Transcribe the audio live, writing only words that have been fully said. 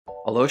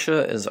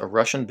Alësha is a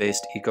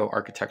Russian-based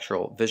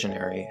eco-architectural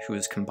visionary who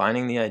is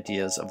combining the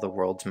ideas of the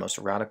world's most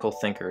radical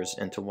thinkers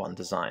into one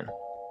design.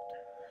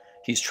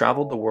 He's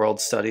traveled the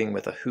world studying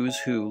with a who's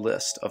who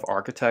list of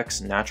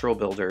architects, natural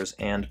builders,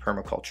 and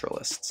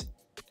permaculturalists.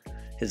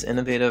 His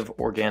innovative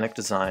organic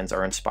designs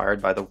are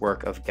inspired by the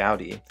work of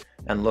Gaudi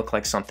and look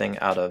like something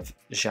out of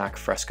Jacques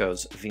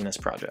Fresco's Venus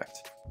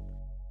Project.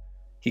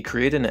 He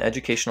created an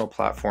educational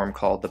platform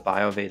called the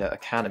BioVeda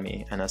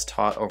Academy and has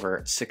taught over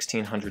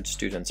 1,600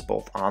 students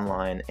both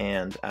online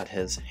and at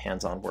his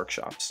hands-on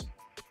workshops.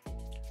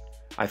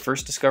 I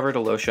first discovered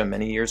Alësha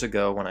many years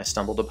ago when I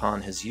stumbled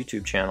upon his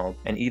YouTube channel,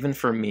 and even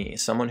for me,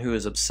 someone who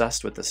is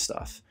obsessed with this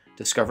stuff,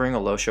 discovering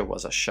Alësha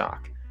was a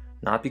shock.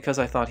 Not because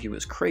I thought he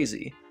was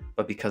crazy,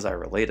 but because I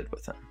related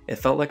with him. It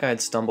felt like I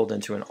had stumbled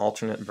into an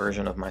alternate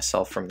version of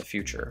myself from the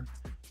future,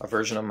 a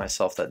version of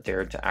myself that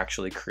dared to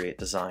actually create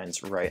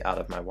designs right out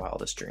of my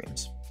wildest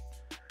dreams.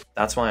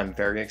 That's why I'm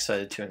very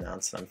excited to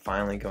announce that I'm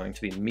finally going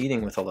to be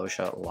meeting with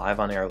Alësha live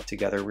on air.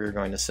 Together we're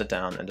going to sit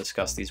down and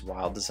discuss these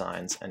wild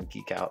designs and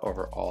geek out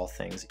over all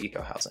things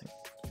eco-housing.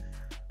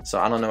 So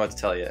I don't know what to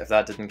tell you. If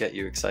that didn't get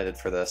you excited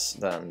for this,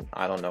 then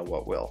I don't know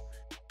what will.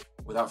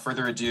 Without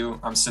further ado,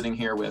 I'm sitting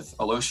here with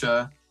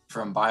Alësha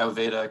from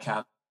BioVeda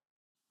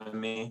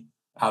Academy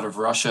out of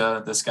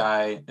Russia. This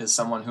guy is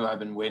someone who I've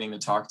been waiting to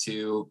talk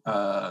to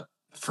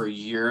for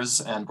years,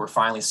 and we're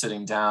finally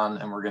sitting down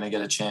and we're going to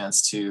get a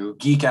chance to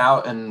geek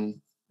out and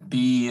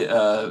be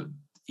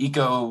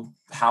eco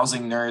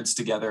housing nerds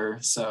together.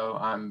 So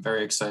I'm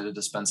very excited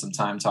to spend some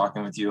time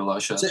talking with you,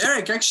 Alësha. So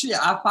Eric, actually,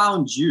 I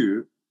found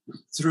you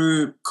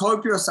through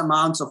copious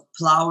amounts of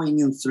plowing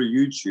in through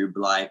YouTube.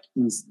 Like,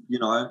 you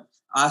know,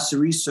 us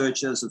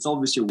researchers, it's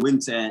obviously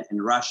winter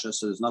in Russia,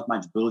 so there's not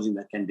much building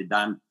that can be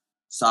done.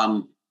 So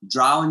I'm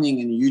drowning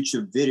in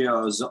YouTube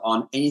videos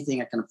on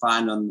anything I can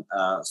find on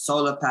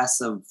solar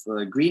passive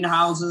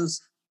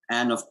greenhouses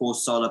and, of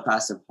course, solar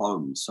passive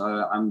homes. So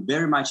I'm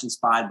very much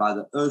inspired by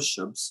the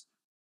Earthships,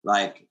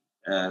 like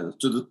to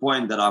the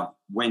point that I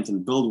went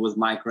and built with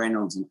Mike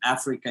Reynolds in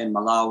Africa, in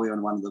Malawi,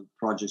 on one of the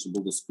projects to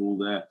build a school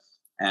there.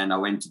 And I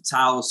went to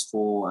Taos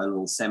for a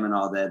little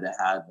seminar there. They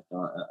had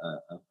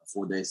a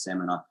 4-day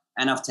seminar.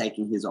 And I've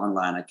taken his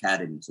online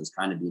academy. So it's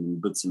kind of been in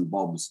bits and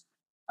bobs.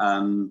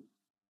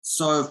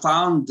 So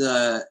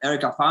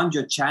Eric, I found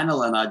your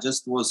channel and I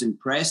just was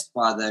impressed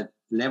by the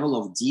level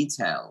of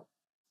detail,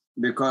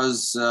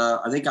 because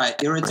I think I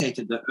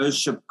irritated the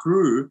Earthship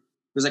crew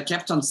because I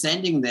kept on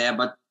sending there,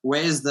 but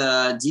where's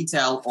the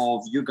detail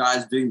of you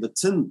guys doing the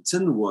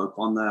tin work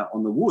on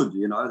the wood?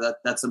 You know,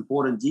 that's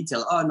important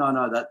detail. Oh,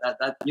 no,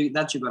 that you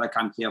got to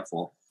come here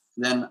for.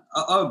 Then,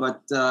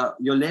 but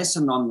your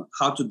lesson on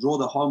how to draw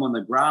the home on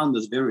the ground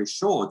is very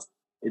short.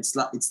 It's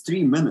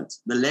 3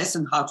 minutes. The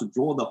lesson how to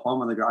draw the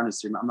home on the ground is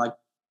 3 minutes. I'm like,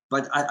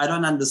 but I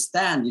don't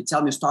understand. You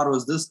tell me start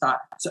was this time.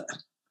 So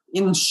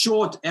in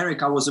short,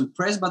 Eric, I was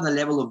impressed by the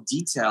level of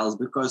details,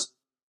 because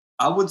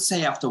I would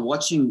say after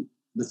watching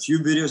the few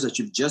videos that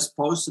you've just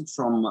posted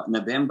from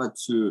November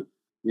to,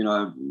 you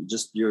know,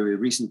 just your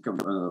recent,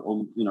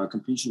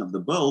 completion of the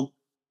build,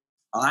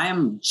 I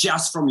am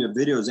just from your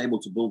videos able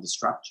to build the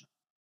structure.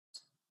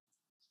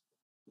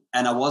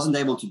 And I wasn't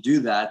able to do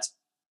that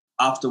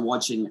after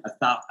watching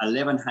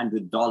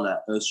 $1,100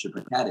 Earthship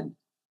Academy.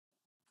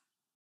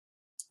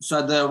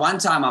 So the one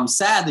time I'm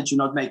sad that you're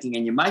not making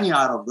any money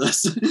out of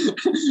this,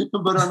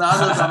 but on the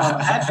other time I'm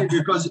happy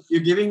because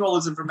you're giving all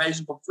this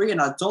information for free. And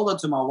I told her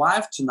to my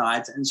wife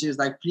tonight, and she's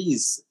like,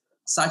 please,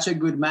 such a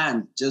good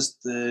man. Just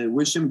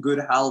wish him good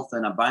health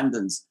and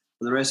abundance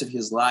for the rest of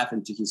his life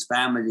and to his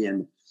family.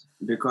 And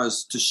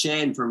because to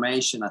share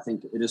information, I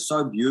think it is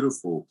so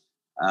beautiful.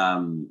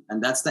 And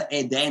that's the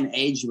day and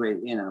age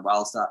we're in. And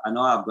whilst I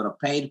know I've got a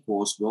paid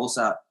course, we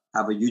also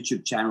have a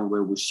YouTube channel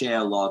where we share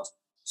a lot.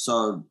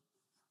 So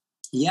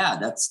yeah,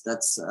 that's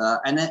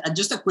and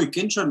just a quick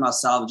intro on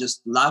myself.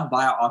 Just love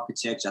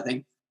bioarchitecture. I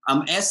think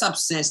I'm as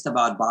obsessed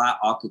about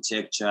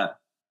bioarchitecture.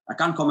 I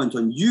can't comment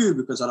on you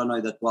because I don't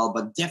know that well,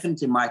 but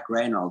definitely Mike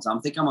Reynolds. I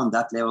think I'm on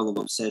that level of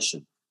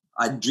obsession.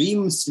 I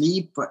dream,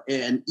 sleep,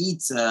 and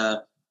eat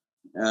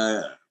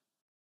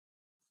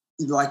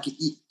like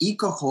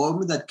eco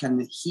home that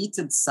can heat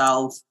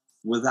itself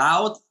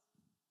without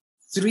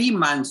 3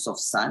 months of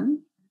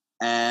sun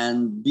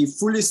and be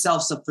fully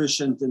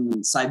self-sufficient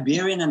in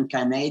Siberian and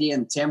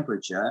Canadian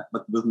temperature,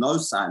 but with no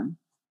sun,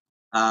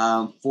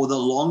 for the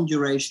long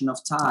duration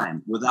of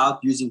time without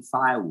using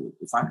firewood.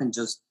 If I can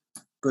just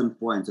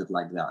pinpoint it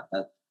like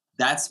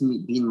that's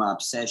been my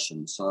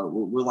obsession. So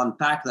we'll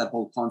unpack that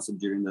whole concept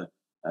during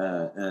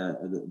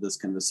this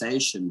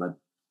conversation, but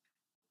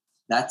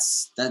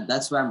that's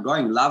where I'm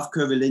going. Love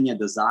curvilinear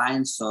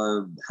design,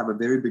 so have a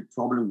very big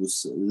problem with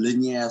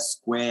linear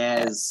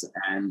squares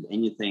and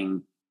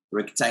anything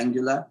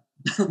rectangular.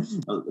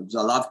 I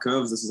love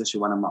curves. This is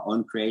actually one of my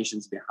own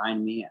creations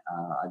behind me.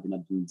 I've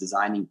been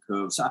designing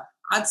curves. So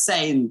I'd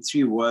say in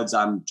 3 words,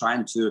 I'm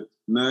trying to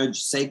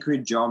merge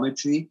sacred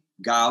geometry,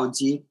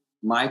 Gaudi,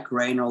 Mike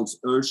Reynolds'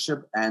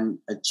 Earthship, and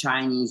a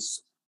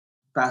Chinese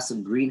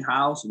passive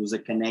greenhouse. It was a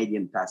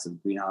Canadian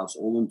passive greenhouse,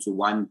 all into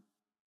one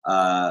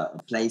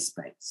play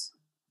space.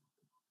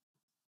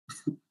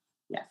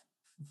 Yeah.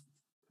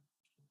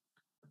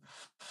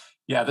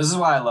 Yeah, this is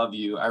why I love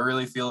you. I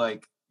really feel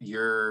like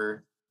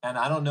and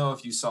I don't know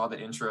if you saw the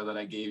intro that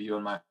I gave you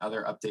in my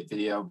other update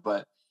video,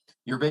 but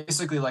you're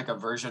basically like a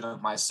version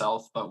of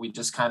myself, but we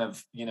just kind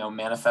of,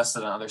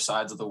 manifested on other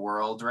sides of the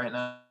world right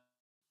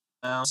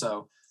now.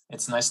 So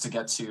it's nice to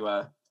get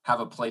to have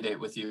a play date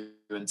with you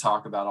and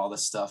talk about all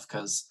this stuff,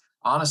 because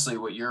honestly,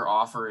 what you're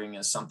offering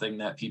is something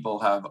that people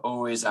have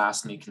always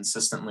asked me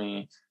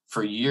consistently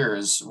for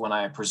years when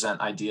I present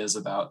ideas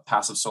about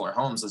passive solar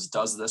homes is,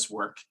 does this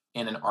work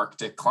in an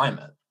Arctic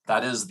climate?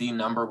 That is the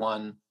number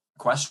one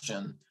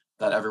question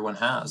that everyone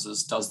has,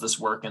 is, does this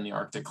work in the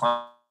Arctic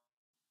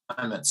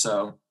climate?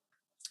 So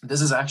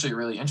this is actually a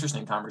really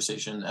interesting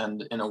conversation.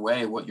 And in a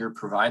way, what you're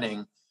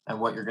providing and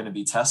what you're going to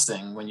be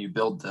testing when you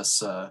build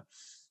this,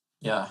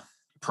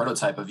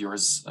 prototype of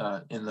yours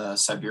in the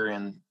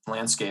Siberian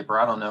landscape, or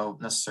I don't know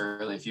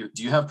necessarily if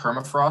do you have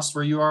permafrost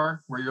where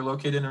you're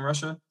located in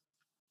Russia?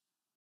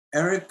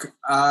 Eric,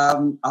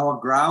 our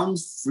ground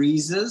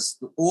freezes.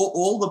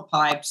 All the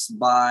pipes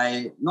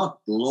by not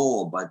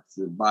law, but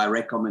by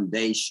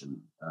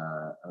recommendation.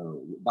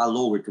 By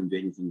law, we can do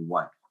anything we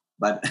want,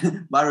 but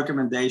by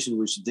recommendation,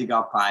 we should dig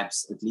our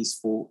pipes at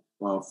least 4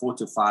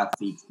 to 5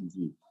 feet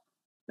deep.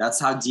 That's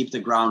how deep the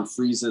ground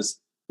freezes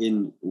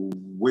in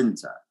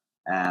winter.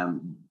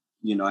 And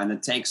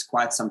it takes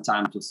quite some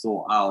time to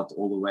thaw out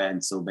all the way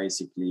until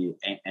basically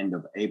end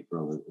of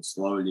April. It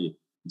slowly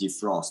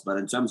defrost. But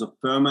in terms of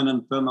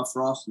permanent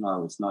permafrost,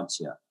 no, it's not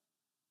here.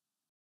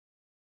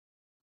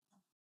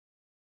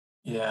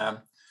 Yeah.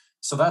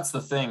 So that's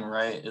the thing,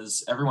 right?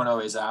 Is everyone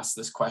always asks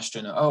this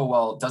question, oh,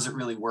 well, does it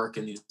really work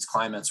in these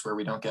climates where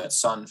we don't get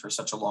sun for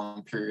such a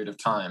long period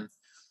of time?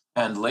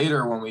 And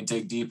later, when we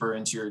dig deeper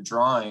into your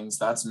drawings,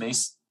 that's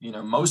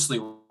mostly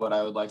what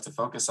I would like to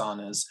focus on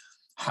is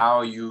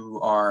how you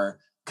are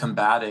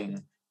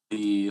combating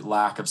the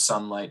lack of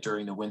sunlight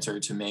during the winter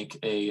to make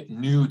a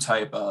new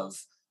type of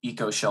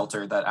eco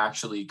shelter that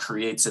actually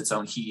creates its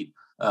own heat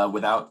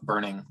without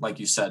burning, like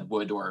you said,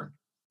 wood or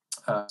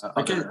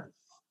other.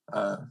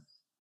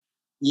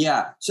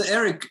 Yeah. So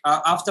Eric,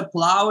 after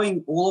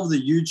plowing all of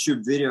the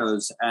YouTube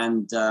videos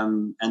and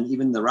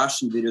even the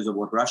Russian videos of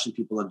what Russian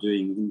people are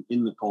doing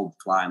in the cold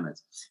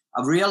climate,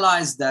 I've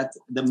realized that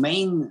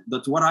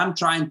what I'm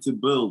trying to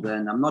build,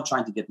 and I'm not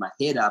trying to get my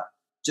head up,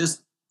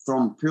 just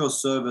from pure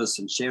service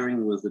and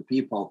sharing with the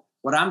people,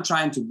 what I'm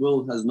trying to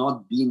build has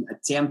not been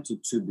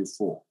attempted to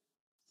before.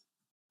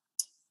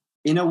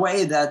 In a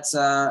way that,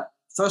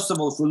 first of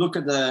all, if we look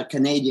at the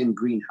Canadian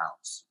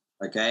greenhouse,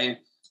 okay,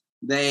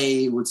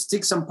 they would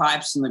stick some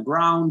pipes in the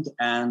ground,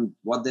 and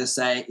what they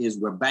say is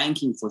we're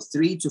banking for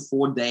 3 to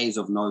 4 days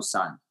of no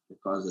sun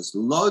because there's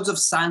loads of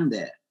sun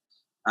there.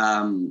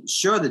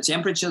 Sure, the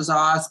temperatures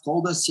are as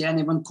cold as here and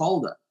even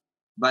colder,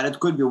 but it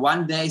could be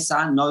 1 day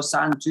sun, no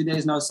sun, 2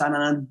 days no sun,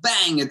 and then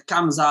bang, it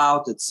comes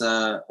out. It's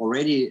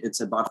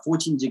about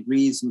 14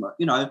 degrees,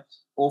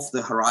 off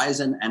the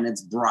horizon, and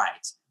it's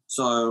bright.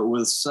 So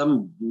with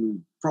some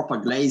proper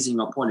glazing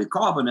or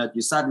polycarbonate,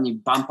 you suddenly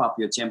bump up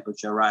your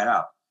temperature right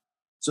up.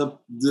 So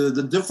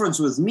the difference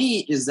with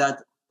me is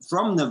that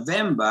from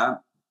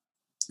November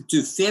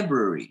to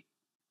February,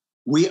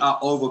 we are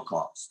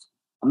overcast.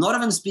 I'm not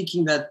even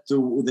speaking that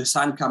the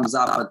sun comes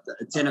up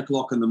at 10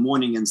 o'clock in the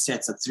morning and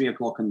sets at 3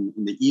 o'clock in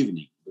the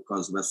evening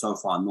because we're so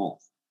far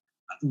north.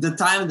 The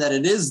time that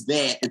it is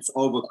there, it's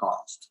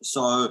overcast.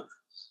 So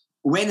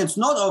when it's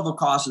not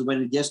overcast is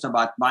when it gets to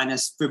about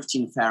minus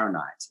 15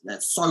 Fahrenheit.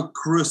 That's so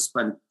crisp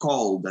and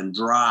cold and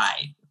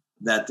dry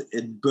that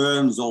it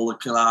burns all the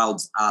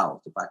clouds out,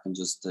 if I can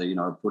just,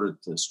 put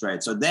it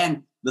straight. So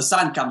then the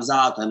sun comes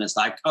out and it's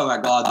like, oh my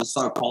God, it's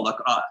so cold.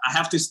 I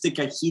have to stick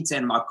a heater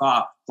in my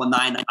car for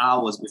 9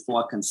 hours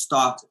before I can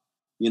start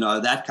it,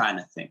 that kind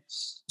of thing.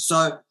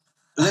 So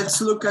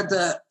let's look at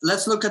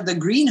the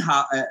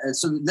greenhouse.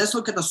 So let's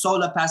look at the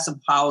solar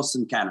passive house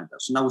in Canada.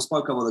 So now we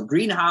spoke about the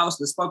greenhouse.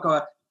 We spoke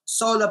about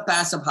solar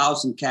passive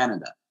house in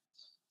Canada.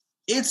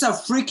 It's a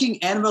freaking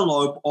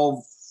envelope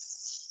of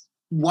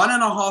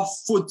 1.5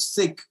 foot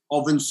thick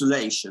of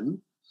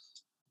insulation,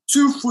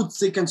 2 foot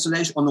thick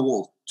insulation on the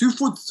walls, 2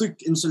 foot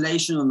thick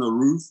insulation on the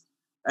roof.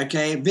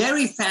 Okay,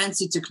 very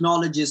fancy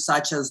technologies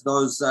such as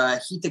those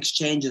heat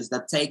exchangers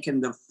that take in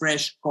the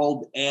fresh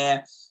cold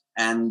air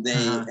and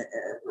they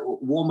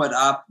warm it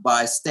up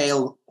by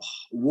stale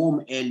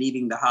warm air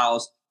leaving the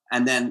house,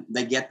 and then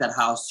they get that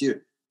house to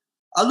you.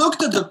 I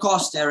looked at the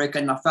cost, Eric,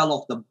 and I fell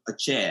off the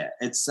chair.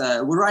 It's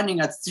we're running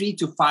at $300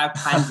 to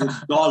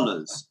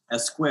 $500 a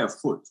square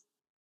foot.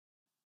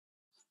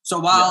 So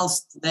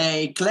whilst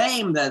they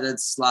claim that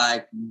it's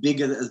like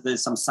bigger,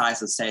 there's some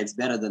sizes say it's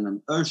better than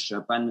an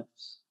Earthship, and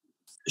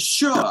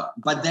sure,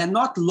 but they're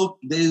not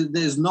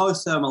there's no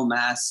thermal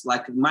mass.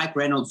 Like Mike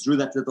Reynolds drew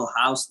that little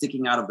house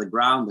sticking out of the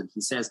ground, and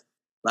he says,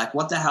 like,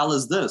 what the hell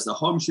is this? The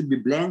home should be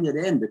blended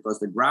in because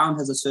the ground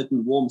has a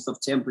certain warmth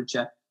of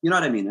temperature. You know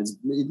what I mean? It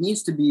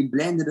needs to be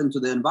blended into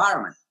the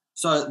environment.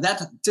 So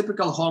that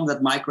typical home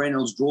that Mike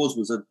Reynolds draws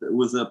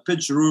was a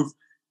pitch roof.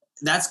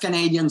 That's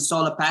Canadian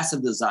solar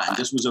passive design.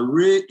 This was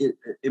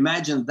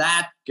imagine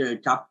that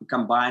cup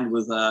combined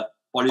with a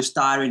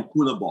polystyrene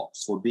cooler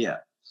box for beer.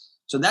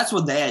 So that's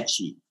what they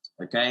achieved,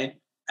 okay,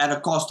 at a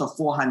cost of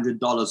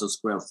 $400 a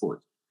square foot.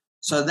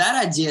 So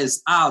that idea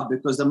is out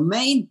because the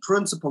main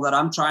principle that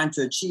I'm trying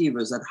to achieve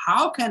is that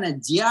how can a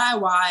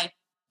DIY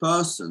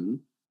person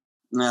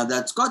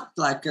that's got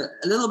like a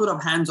little bit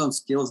of hands-on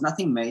skills,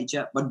 nothing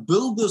major, but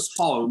build this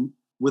home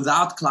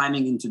without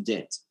climbing into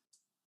debt?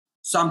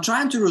 So I'm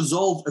trying to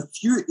resolve a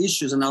few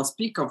issues, and I'll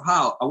speak of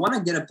how I want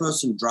to get a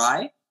person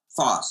dry,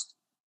 fast,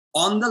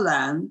 on the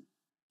land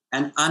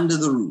and under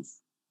the roof,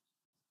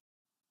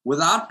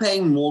 without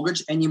paying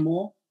mortgage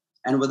anymore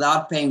and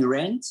without paying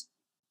rent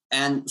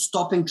and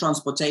stopping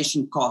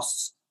transportation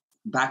costs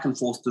back and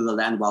forth to the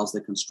land whilst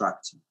they're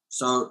constructing.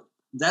 So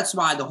that's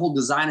why the whole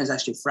design is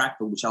actually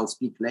fractal, which I'll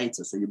speak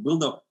later. So you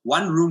build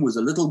one room with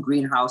a little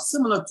greenhouse,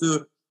 similar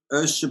to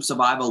Earthship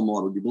survival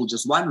model. You build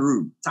just one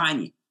room,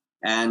 tiny,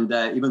 and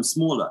even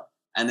smaller.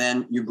 And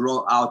then you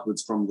grow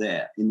outwards from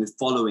there in the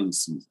following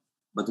season.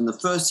 But in the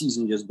first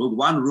season, you just build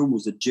one room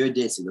with a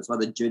geodesy. That's why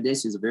the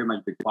geodesy is a very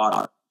much big part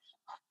of it.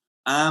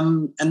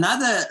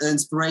 Another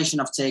inspiration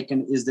I've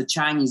taken is the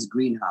Chinese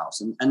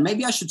greenhouse. And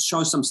maybe I should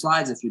show some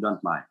slides if you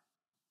don't mind.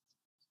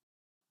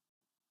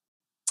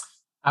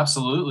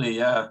 Absolutely,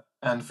 yeah.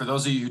 And for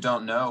those of you who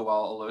don't know,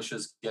 while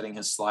Alësha's getting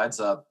his slides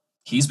up,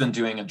 he's been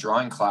doing a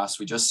drawing class.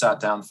 We just sat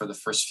down for the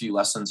first few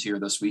lessons here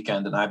this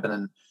weekend, and I've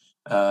been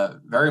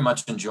very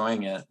much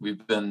enjoying it.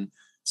 We've been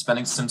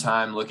spending some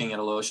time looking at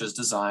Alësha's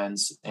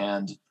designs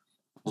and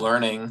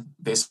learning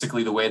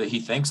basically the way that he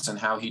thinks and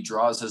how he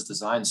draws his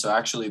design. So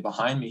actually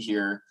behind me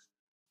here,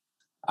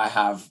 I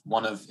have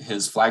one of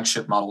his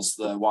flagship models,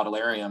 the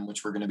Wautillarium,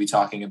 which we're going to be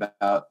talking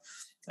about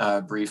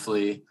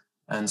briefly.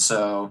 And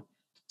so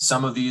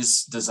some of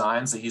these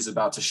designs that he's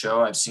about to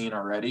show, I've seen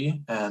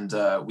already, and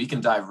we can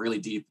dive really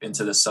deep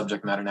into this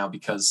subject matter now,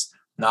 because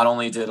not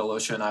only did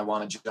Alësha and I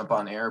want to jump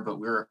on air, but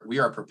we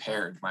are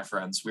prepared, my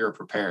friends. We are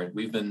prepared.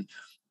 We've been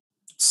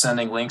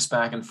sending links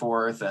back and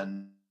forth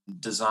and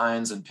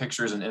designs and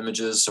pictures and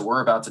images. So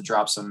we're about to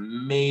drop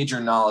some major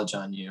knowledge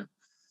on you.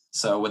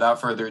 So without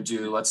further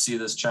ado, let's see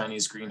this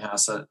Chinese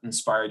greenhouse that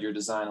inspired your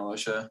design,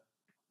 Alësha.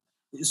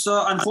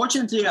 So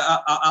unfortunately,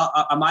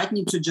 I might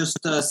need to just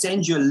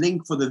send you a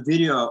link for the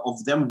video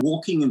of them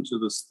walking into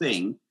this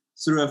thing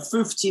through a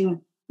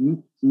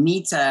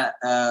 15-meter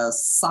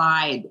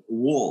side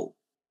wall.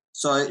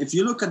 So if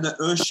you look at the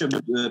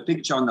Earthship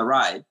picture on the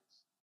right,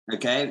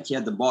 okay, here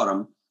at the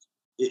bottom,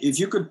 if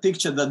you could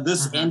picture that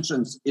this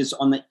entrance is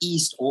on the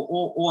east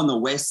or on the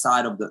west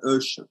side of the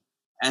Earthship.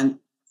 And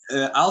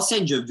I'll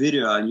send you a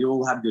video and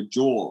you'll have your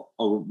jaw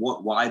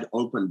wide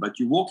open, but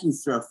you're walking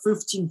through a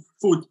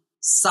 15-foot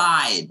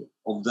side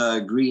of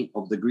the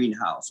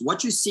greenhouse.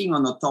 What you're seeing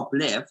on the top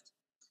left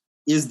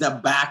is the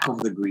back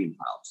of the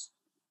greenhouse.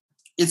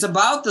 It's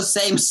about the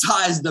same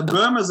size. The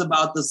berm is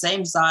about the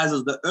same size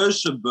as the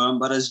Earthship berm,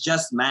 but it's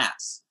just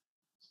mass.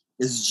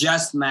 It's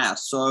just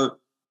mass. So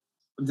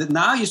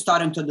now you're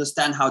starting to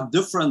understand how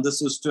different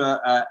this is to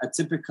a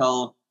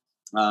typical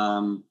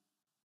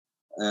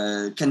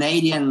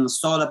Canadian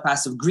solar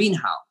passive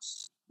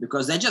greenhouse,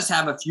 because they just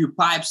have a few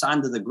pipes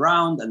under the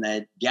ground and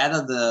they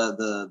gather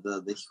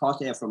the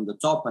hot air from the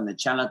top and they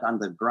channel it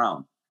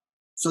underground.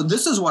 So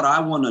this is what I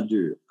want to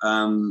do.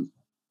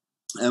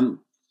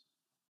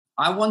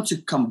 I want to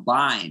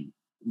combine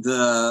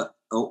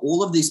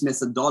all of these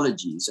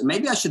methodologies, and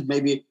maybe I should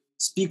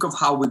speak of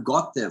how we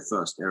got there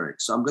first,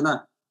 Eric. So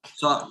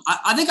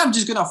I think I'm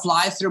just gonna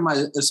fly through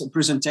my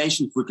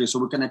presentation quickly, so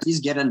we can at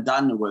least get it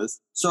done with.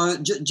 So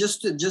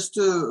just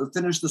to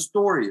finish the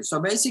story. So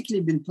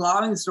basically, been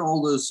plowing through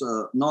all this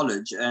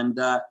knowledge, and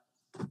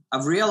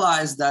I've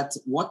realized that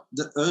what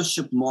the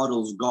Earthship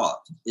models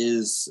got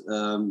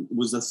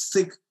was a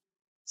thick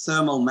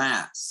thermal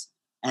mass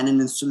and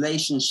an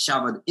insulation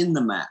showered in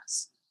the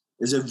mass.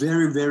 Is a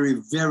very, very,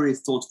 very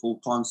thoughtful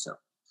concept.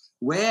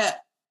 Where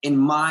in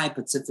my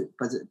particular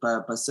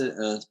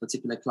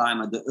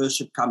climate, the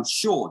Earthship comes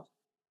short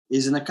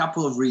is in a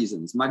couple of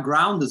reasons. My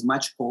ground is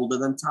much colder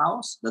than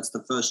Taos. That's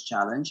the first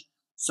challenge.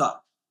 So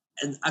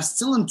I'm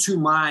still in two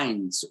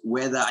minds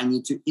whether I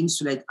need to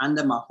insulate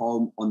under my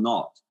home or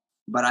not.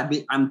 But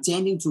I'm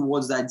tending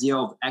towards the idea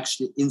of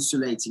actually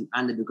insulating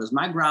under, because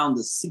my ground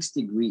is 6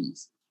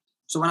 degrees.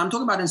 So when I'm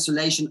talking about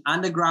insulation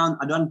underground,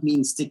 I don't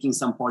mean sticking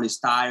some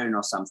polystyrene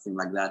or something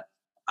like that.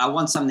 I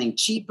want something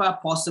cheaper,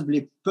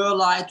 possibly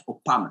perlite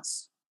or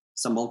pumice,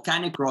 some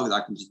volcanic rock that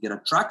I can just get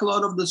a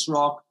truckload of this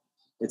rock.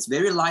 It's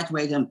very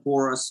lightweight and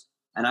porous,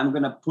 and I'm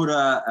going to put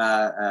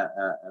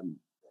a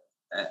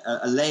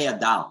layer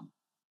down,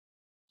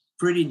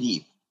 pretty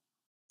deep,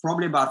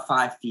 probably about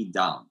 5 feet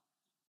down,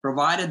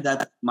 provided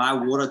that my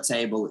water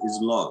table is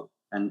low,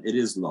 and it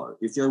is low.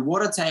 If your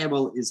water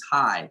table is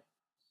high,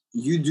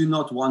 you do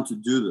not want to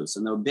do this.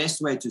 And the best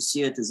way to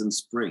see it is in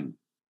spring,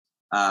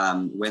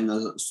 when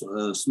the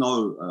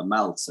snow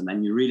melts, and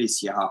then you really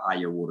see how high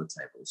your water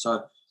table is.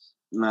 So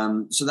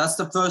that's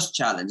the first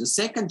challenge. The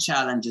second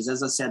challenge is,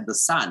 as I said, the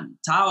sun.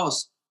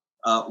 Taos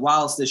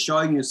whilst they're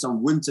showing you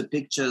some winter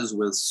pictures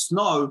with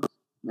snow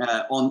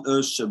on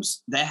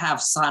Earthships, they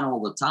have sun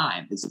all the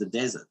time. It's the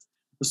desert.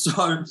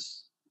 So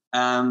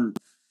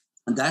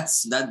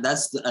that's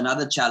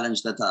another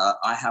challenge that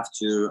I have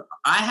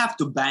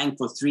to bank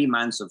for 3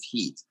 months of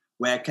heat,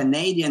 where a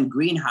Canadian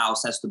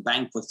greenhouse has to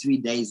bank for 3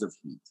 days of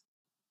heat.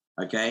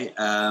 Okay,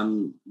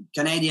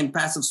 Canadian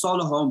passive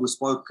solar home, we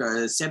spoke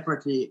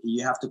separately.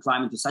 You have to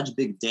climb into such a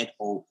big dead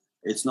hole.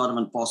 It's not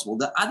even possible.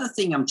 The other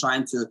thing I'm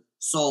trying to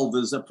solve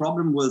is a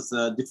problem with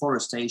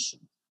deforestation.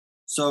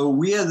 So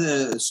we are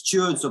the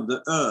stewards of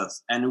the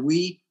earth, and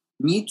we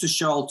need to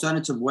show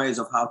alternative ways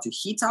of how to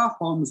heat our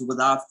homes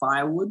without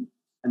firewood.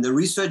 And the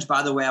research,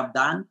 by the way, I've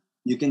done,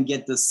 you can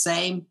get the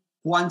same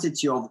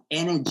quantity of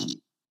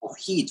energy, of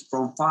heat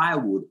from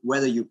firewood,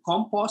 whether you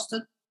compost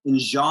it in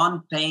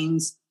Jean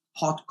Paine's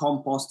hot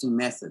composting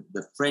method,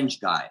 the French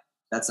guy.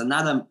 That's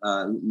another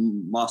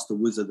master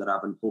wizard that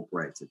I've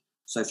incorporated.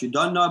 So if you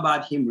don't know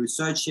about him,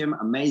 research him.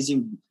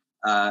 Amazing,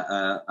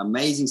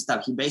 amazing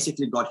stuff. He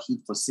basically got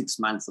heat for 6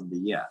 months of the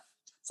year.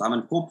 So I'm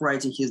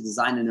incorporating his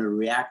design in a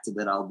reactor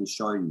that I'll be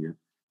showing you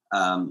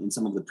in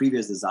some of the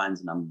previous designs,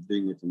 and I'm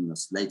doing it in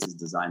this latest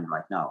design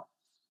right now.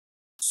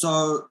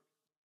 So,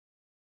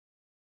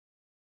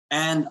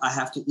 and I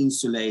have to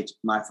insulate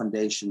my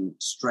foundation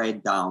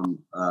straight down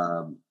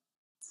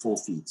 4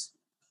 feet.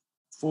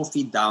 4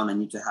 feet down, I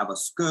need to have a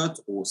skirt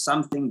or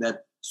something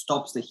that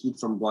stops the heat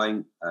from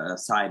going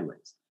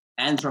sideways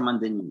and from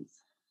underneath.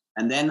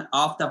 And then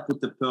after I put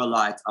the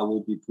perlite, I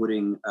will be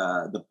putting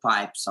the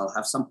pipes. I'll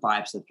have some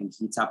pipes that can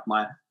heat up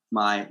my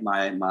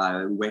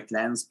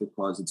wetlands,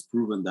 because it's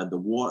proven that the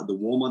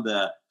warmer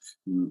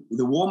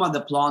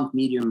the plant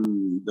medium,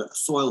 the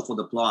soil for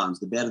the plants,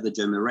 the better the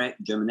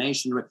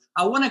germination rate.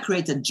 I want to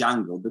create a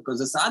jungle, because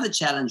this other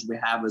challenge we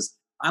have is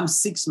I'm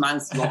 6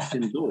 months locked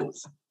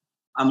indoors.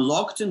 I'm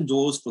locked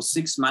indoors for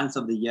 6 months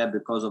of the year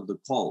because of the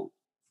cold.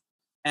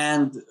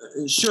 And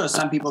sure,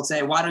 some people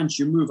say, why don't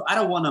you move? I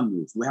don't want to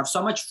move. We have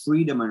so much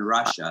freedom in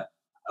Russia.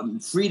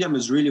 Freedom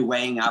is really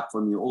weighing up for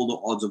me all the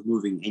odds of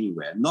moving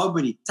anywhere.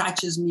 Nobody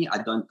touches me. I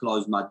don't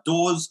close my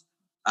doors.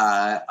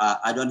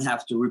 I don't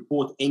have to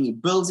report any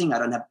building. I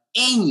don't have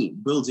any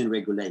building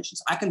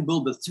regulations. I can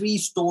build a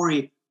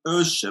 3-story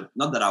Earthship.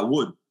 Not that I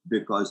would,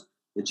 because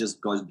it just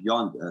goes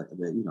beyond,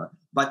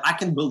 but I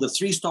can build a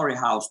 3-story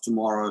house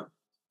tomorrow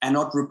and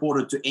not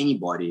report it to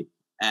anybody,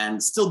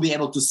 and still be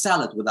able to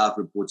sell it without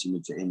reporting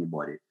it to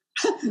anybody.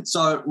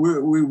 So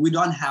we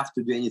don't have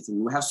to do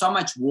anything. We have so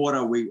much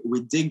water. We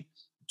dig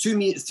 3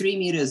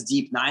 meters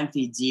deep, 9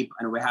 feet deep,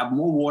 and we have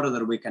more water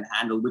than we can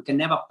handle. We can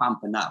never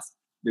pump enough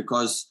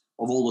because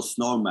of all the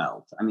snow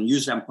melt. I mean,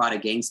 usually I'm quite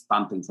against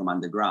pumping from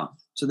underground.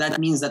 So that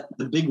means that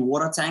the big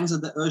water tanks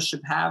that the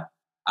Earthship have,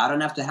 I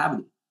don't have to have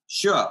it.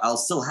 Sure, I'll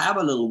still have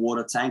a little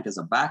water tank as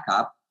a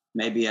backup,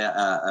 maybe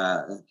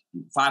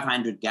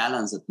 500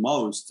 gallons at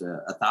most,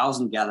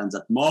 1,000 gallons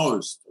at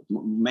most,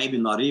 maybe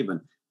not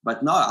even.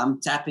 But no, I'm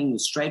tapping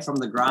straight from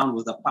the ground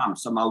with a pump.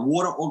 So my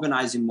water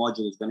organizing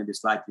module is going to be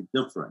slightly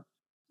different.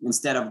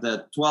 Instead of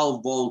the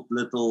 12-volt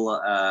little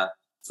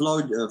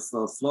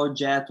flow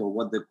jet, or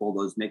what they call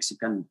those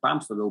Mexican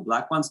pumps, the little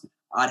black ones,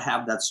 I'd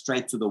have that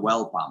straight to the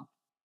well pump.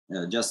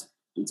 Just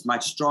it's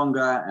much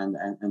stronger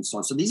and so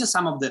on. So these are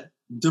some of the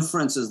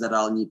differences that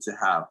I'll need to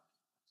have.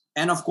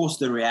 And of course,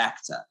 the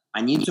reactor.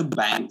 I need to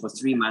bank for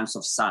 3 months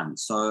of sun.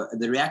 So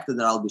the reactor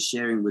that I'll be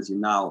sharing with you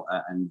now,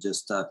 and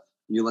just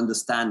you'll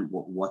understand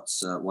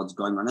what's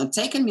going on. And it's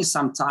taken me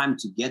some time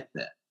to get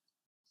there.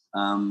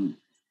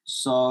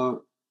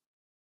 So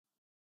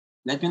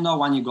let me know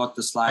when you got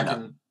the slide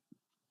up.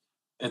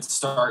 It's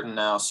starting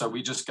now. So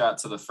we just got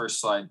to the first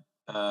slide,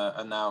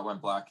 and now it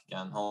went black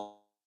again.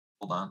 Hold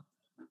on.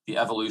 The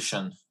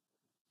evolution.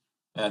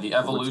 Yeah, the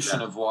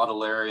evolution of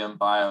Wautillarium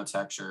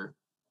biotexture.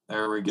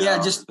 There we go.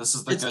 Yeah, just this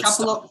is the good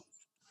stuff.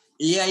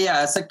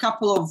 It's a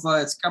couple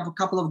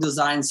of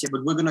designs here,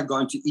 but we're going to go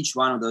into each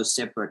one of those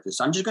separately.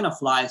 So I'm just going to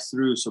fly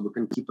through so we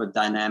can keep it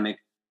dynamic.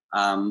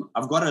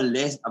 I've got a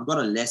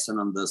lesson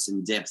on this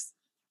in depth.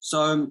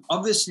 So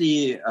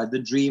obviously the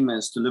dream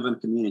is to live in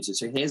community.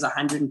 So here's a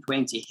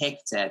 120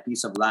 hectare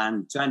piece of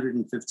land,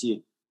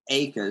 250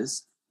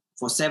 acres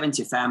for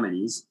 70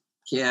 families.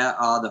 Here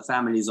are the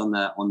families on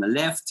the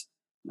left,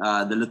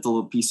 the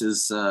little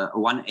pieces,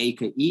 1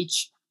 acre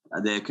each.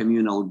 Their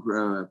communal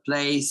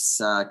place,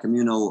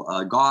 communal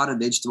garden,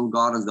 vegetable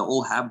gardens. They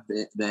all have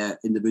their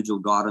individual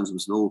gardens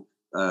with little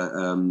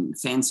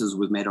fences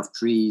made of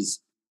trees,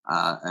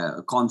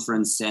 a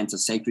conference center,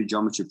 sacred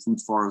geometry, food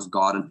forest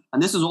garden.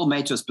 And this is all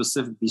made to a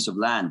specific piece of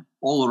land.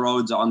 All the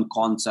roads are on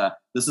contour.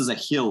 This is a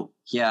hill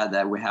here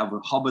that we have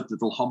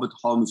little hobbit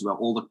homes where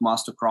all the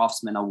master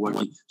craftsmen are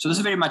working. So this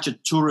is very much a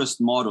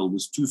tourist model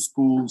with 2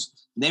 schools.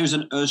 There's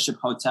an Earthship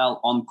hotel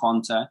on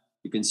contour.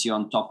 You can see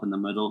on top in the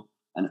middle.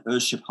 An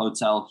Earthship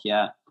hotel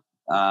here.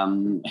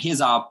 Here's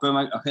our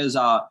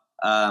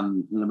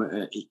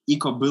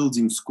eco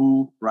building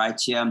school right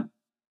here,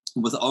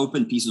 with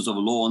open pieces of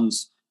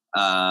lawns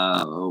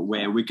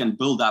where we can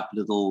build up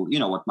little,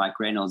 what Mike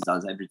Reynolds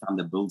does every time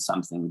they build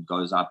something, it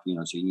goes up,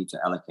 so you need to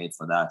allocate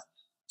for that.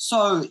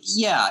 So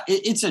yeah,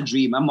 it's a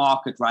dream, a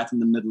market right in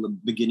the middle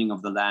of beginning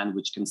of the land,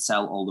 which can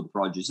sell all the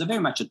produce. They're very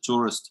much a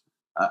tourist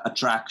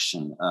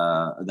attraction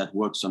that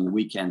works on the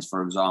weekends,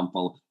 for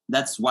example.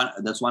 That's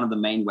one of the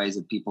main ways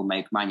that people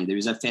make money. There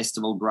is a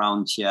festival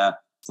ground here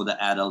for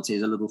the adults.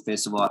 There's a little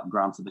festival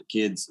ground for the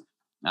kids.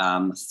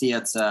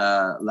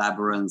 Theater,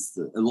 labyrinths,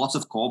 lots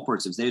of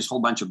cooperatives. There's a whole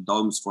bunch of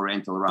domes for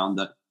rental around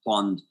the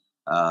pond,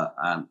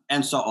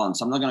 and so on.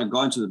 So I'm not going to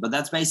go into it, but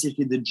that's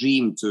basically the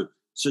dream, to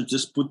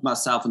just put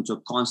myself into a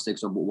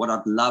context of what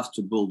I'd love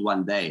to build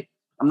one day.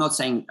 I'm not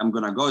saying I'm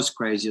going to go as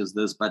crazy as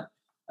this, but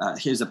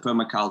here's a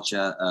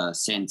permaculture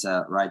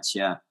center right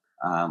here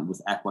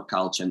with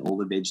aquaculture and all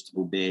the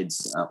vegetable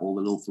beds, all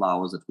the little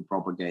flowers that we're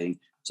propagating.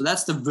 So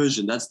that's the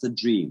vision, that's the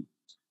dream.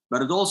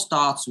 But it all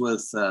starts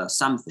with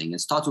something. It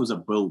starts with a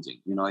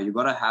building. You know, you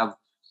got to have,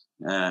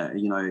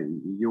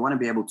 you want to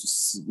be able to,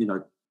 you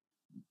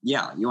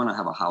want to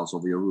have a house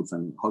over your roof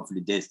and hopefully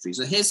debt free.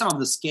 So here's some of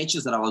the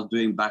sketches that I was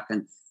doing back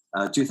in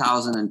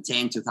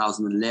 2010,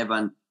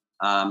 2011.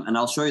 And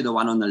I'll show you the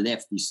one on the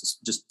left. You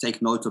just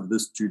take note of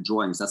these two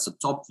drawings. That's the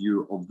top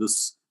view of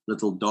this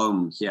little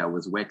dome here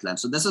with wetlands.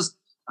 So this is,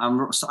 I'm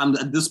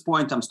at this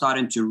point, I'm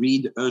starting to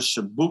read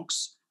Earthship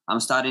books. I'm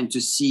starting to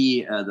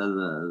see how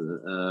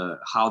the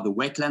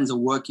wetlands are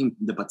working,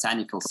 the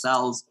botanical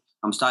cells.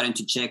 I'm starting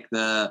to check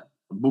the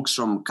books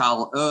from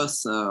Carl Earth,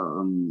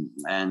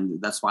 and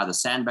that's why the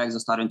sandbags are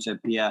starting to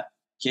appear.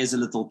 Here's a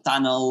little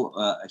tunnel.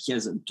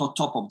 Here's the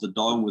top of the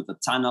dome with the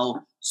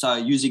tunnel. So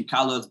using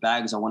Carl Earth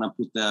bags, I want to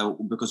put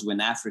because we're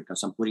in Africa,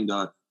 so I'm putting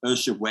the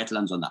Earthship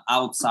wetlands on the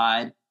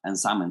outside and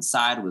some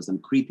inside with them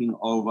creeping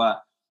over.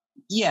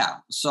 Yeah,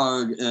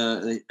 so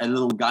a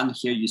little gun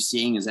here you're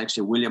seeing is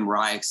actually William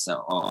Reich's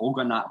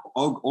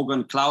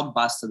organ cloud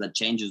buster that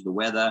changes the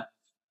weather.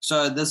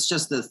 So that's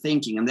just the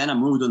thinking. And then I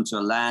moved onto a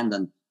land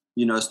and,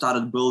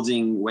 started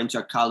building, went to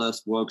a Carl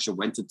Earth workshop,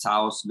 went to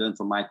Taos, learned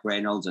from Mike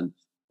Reynolds, and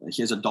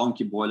here's a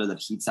donkey boiler that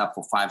heats up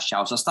for 5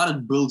 showers. I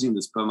started building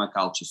this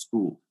permaculture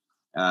school.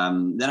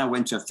 Then I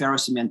went to a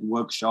ferrocement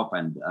workshop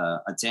and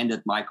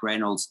attended Mike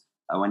Reynolds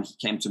when he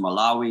came to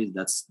Malawi.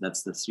 That's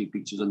the 3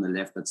 pictures on the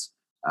left. That's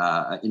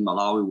in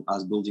Malawi. I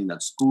was building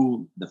that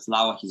school, his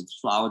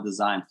flower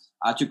design.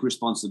 I took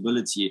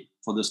responsibility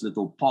for this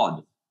little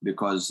pod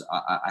because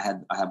I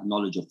have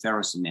knowledge of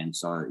ferrocement.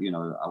 So,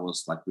 I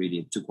was like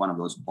really took one of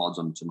those pods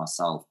onto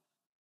myself.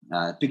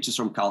 Pictures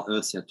from Carl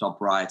Earth here, top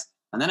right.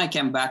 And then I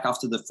came back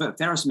after the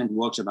ferrocement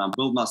workshop and I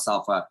built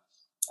myself a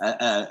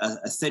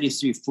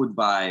 33-foot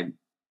by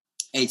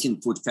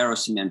 18-foot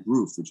ferrocement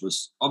roof, which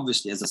was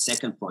obviously as a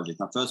second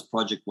project. My first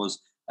project was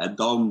a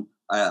dome,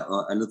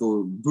 a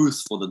little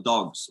booth for the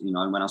dogs.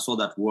 And when I saw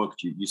that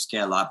worked, you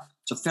scale up.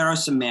 So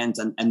ferrocement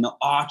and the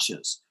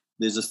arches,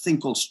 there's a thing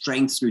called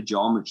strength through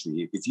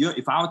geometry.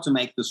 If I were to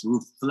make this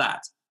roof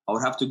flat, I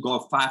would have to go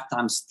 5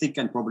 times thicker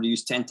and probably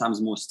use 10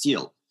 times more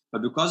steel.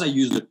 But because I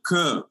used the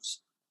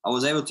curves, I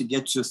was able to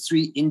get to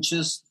 3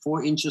 inches,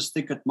 4 inches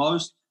thick at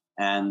most,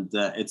 and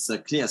it's a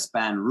clear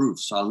span roof.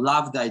 So I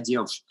love the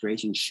idea of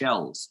creating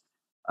shells.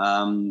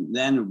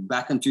 Then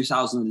back in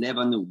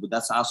 2011,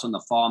 that's us on the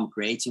farm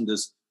creating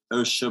this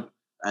Earthship,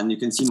 and you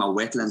can see my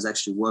wetlands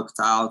actually worked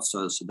out.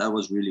 So that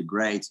was really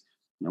great.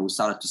 We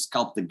started to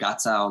sculpt the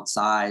gutter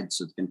outside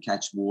so it can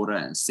catch water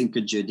and sink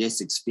a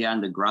geodesic sphere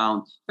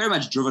underground. Very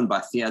much driven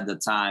by fear at the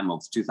time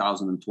of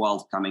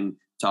 2012 coming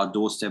to our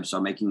doorstep. So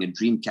making a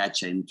dream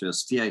catcher into a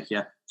sphere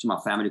here so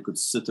my family could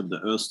sit if the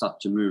earth started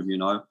to move,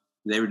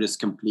 There it is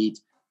complete.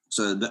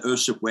 So the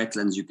Earthship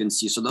wetlands you can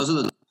see. So those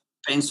are the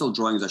pencil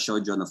drawings I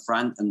showed you on the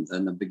front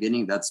and the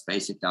beginning. That's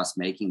basically us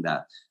making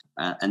that.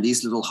 And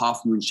these little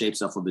half moon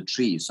shapes are for the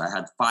trees. So I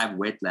had 5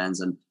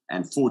 wetlands and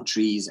 4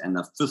 trees. And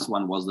the 5th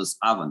one was this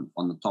oven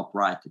on the top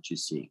right that you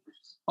see.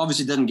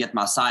 Obviously didn't get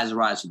my size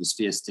right, so the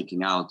sphere is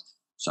sticking out.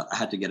 So I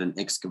had to get an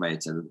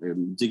excavator.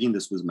 Digging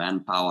this with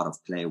manpower out of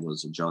clay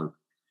was a joke.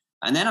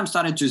 And then I'm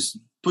starting to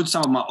put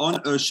some of my own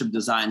Earthship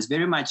designs,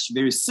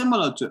 very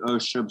similar to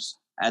Earthships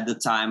at the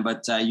time,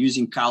 but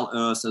using Carl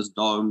Earth as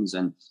domes.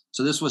 And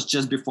so this was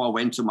just before I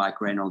went to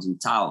Mike Reynolds in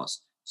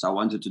Taos. So I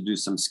wanted to do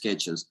some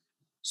sketches.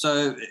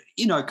 So,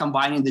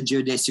 combining the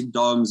geodesic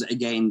domes,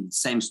 again,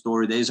 same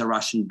story. There's a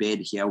Russian bed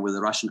here with a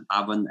Russian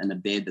oven and a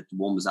bed that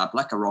warms up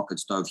like a rocket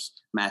stove,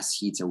 mass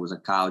heater with a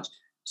couch.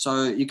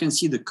 So you can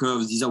see the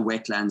curves. These are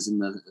wetlands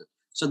and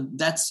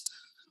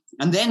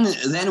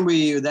then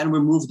we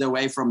moved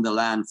away from the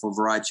land for a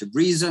variety of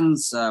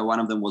reasons. One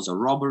of them was a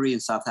robbery in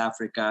South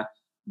Africa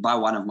by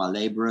one of my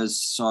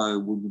laborers. So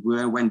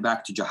we went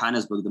back to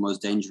Johannesburg, the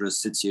most dangerous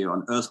city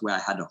on earth, where I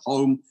had a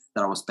home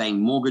that I was paying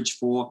mortgage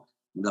for,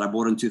 that I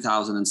bought in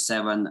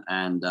 2007.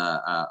 And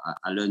I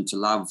learned to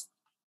love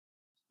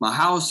my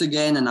house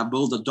again. And I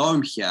built a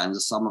dome here and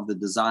some of the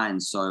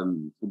designs. So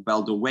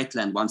built a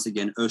wetland, once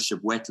again,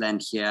 Earthship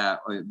wetland here,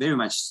 very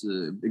much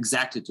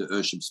exactly to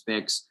Earthship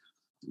specs.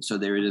 So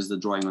there it is, the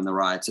drawing on the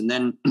right. And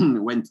then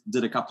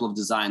did a couple of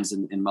designs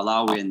in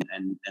Malawi in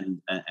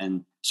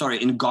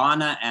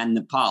Ghana and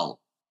Nepal,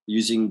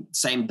 using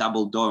same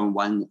double dome,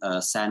 one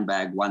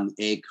sandbag, one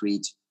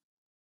aircrete.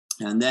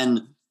 And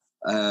then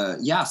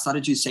yeah,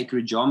 started to use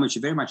sacred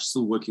geometry, very much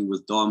still working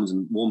with domes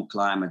and warm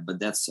climate, but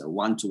that's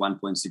 1 to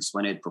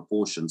 1.618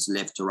 proportions,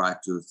 left to right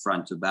to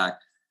front to back,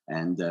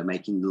 and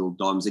making little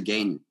domes.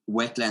 Again,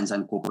 wetlands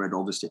incorporated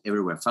obviously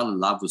everywhere. Fell in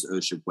love with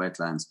Earthship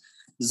wetlands.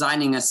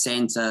 Designing a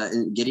center,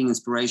 getting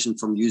inspiration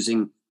from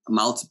using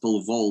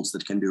multiple vaults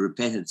that can be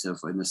repetitive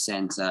in the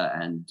center,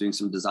 and doing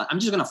some design. I'm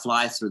just going to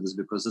fly through this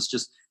because it's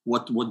just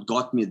what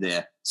got me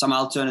there. Some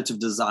alternative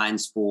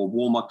designs for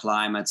warmer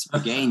climates.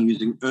 Again,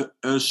 using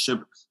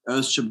Earthship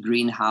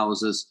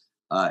greenhouses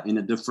in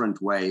a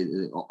different way,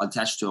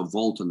 attached to a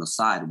vault on the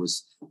side, with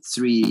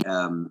three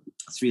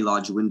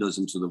large windows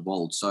into the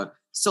vault. So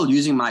still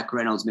using Mike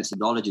Reynolds'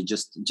 methodology,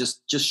 just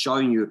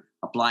showing you,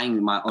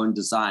 applying my own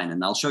design.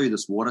 And I'll show you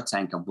this water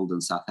tank I built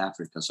in South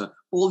Africa. So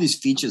all these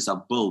features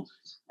are built.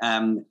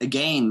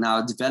 Again,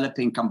 now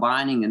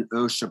combining an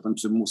Earthship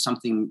into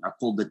something I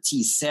call the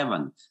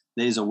T7.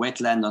 There's a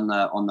wetland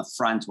on the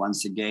front,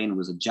 once again,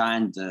 with a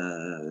giant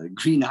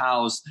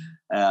greenhouse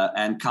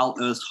and Cal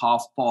Earth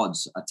half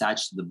pods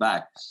attached to the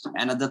back.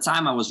 And at the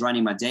time I was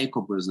running my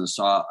decor business,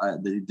 so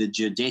the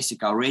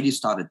geodesic I already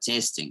started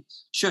testing.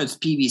 Sure, it's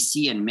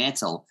PVC and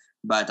metal,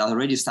 but I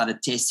already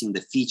started testing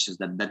the features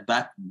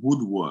that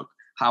would work.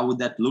 How would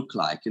that look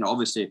like? You know,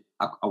 obviously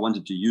I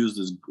wanted to use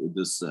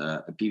this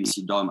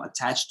PVC dome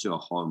attached to a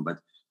home, but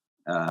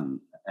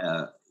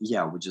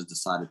yeah, we just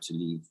decided to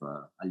leave.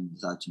 I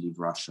decided to leave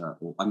Russia,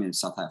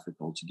 South Africa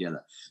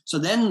altogether. So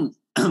then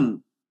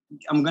I'm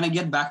going to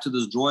get back to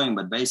this drawing,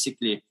 but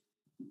basically,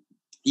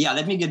 yeah,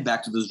 let me get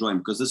back to this drawing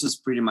because this is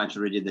pretty much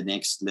already the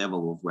next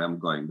level of where I'm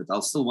going, but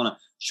I'll still want to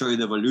show you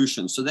the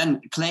evolution. So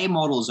then clay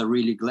models are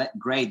really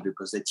great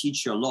because they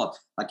teach you a lot.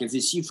 Like if you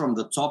see from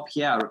the top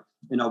here,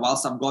 you know,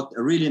 whilst I've got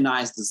a really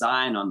nice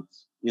design on,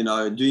 you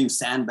know, doing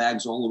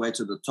sandbags all the way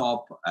to the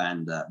top.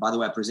 And by the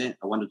way,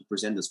 I wanted to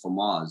present this for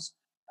Mars.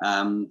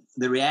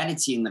 The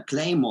reality in the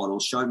clay model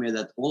showed me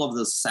that all of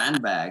the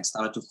sandbags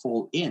started to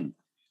fall in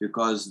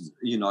because,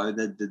 you know,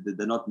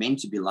 they're not meant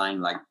to be lying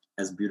like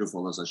as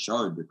beautiful as I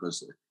showed,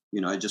 because,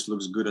 you know, it just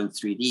looks good in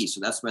 3D.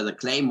 So that's where the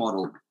clay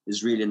model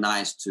is really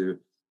nice to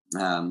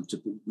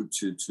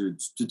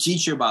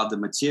teach you about the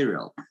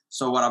material.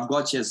 So what I've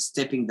got here is a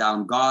stepping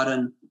down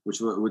garden, which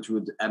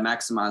would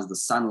maximize the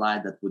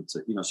sunlight. That would,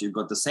 you know, so you've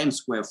got the same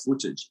square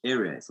footage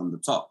area from the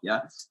top, yeah,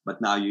 but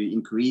now you're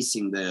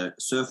increasing the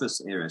surface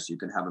area, so you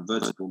can have a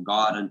vertical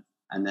garden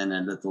and then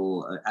a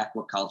little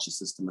aquaculture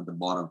system at the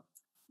bottom.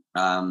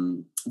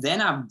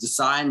 Then I've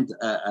designed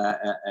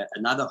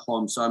another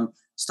home, so I'm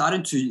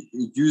starting to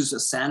use a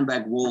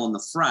sandbag wall on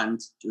the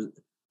front.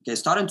 Okay,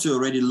 starting to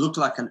already look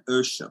like an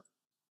Earthship.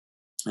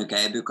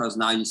 Okay, because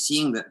now you're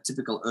seeing the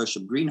typical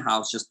Earthship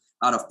greenhouse just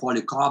out of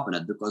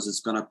polycarbonate, because it's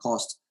going to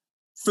cost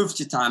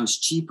 50 times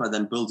cheaper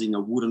than building a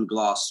wooden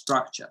glass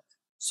structure.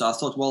 So I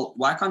thought, well,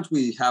 why can't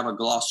we have a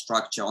glass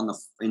structure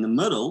in the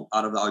middle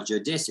out of our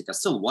geodesic? I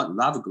still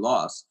love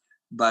glass,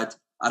 but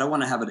I don't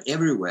want to have it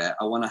everywhere.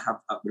 I want to have,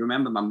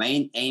 remember, my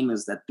main aim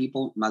is that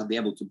people must be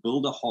able to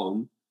build a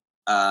home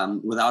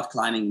without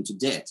climbing into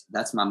debt.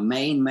 That's my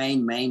main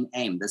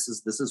aim. This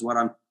is what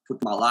I'm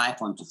put my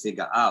life on to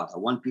figure out. I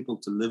want people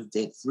to live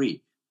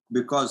debt-free,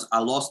 because I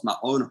lost my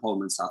own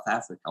home in South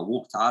Africa. I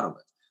walked out of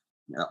it.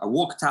 I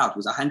walked out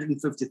with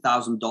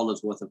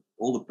 $150,000 worth of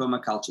all the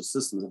permaculture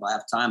systems. If I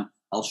have time,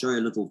 I'll show you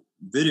a little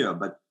video,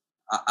 but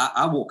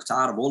I walked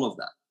out of all of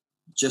that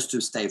just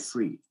to stay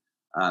free.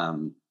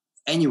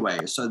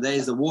 Anyway, so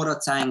there's the water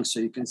tank. So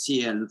you can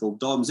see a little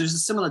domes. There's a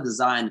similar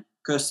design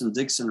Kirsten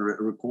Dixon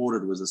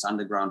recorded with this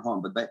underground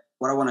home. But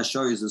what I want to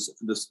show you is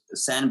this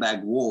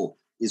sandbag wall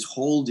is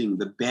holding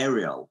the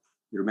burial.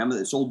 You remember,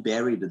 it's all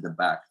buried at the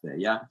back there,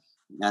 yeah?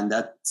 And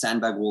that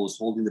sandbag wall is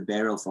holding the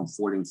burial from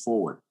falling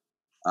forward.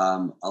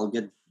 I'll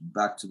get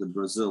back to the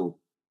Brazil.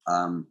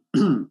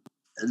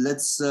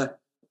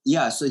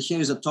 Yeah, so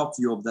here's a top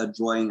view of that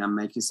drawing. I'm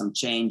making some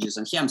changes.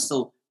 And here I'm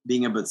still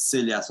being a bit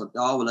silly. I thought,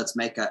 oh, well, let's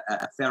make a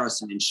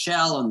ferrocement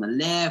shell on the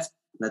left.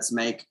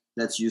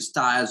 Let's use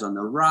tires on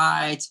the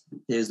right.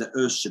 Here's the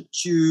Earthship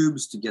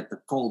tubes to get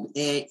the cold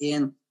air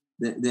in.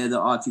 There they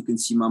are, if you can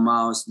see my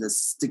mouse. Let's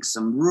stick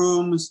some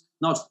rooms,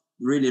 not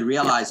really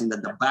realizing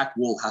that the back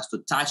wall has to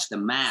touch the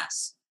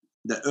mass,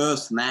 the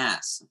earth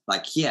mass.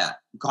 Like here,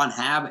 you can't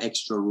have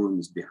extra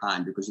rooms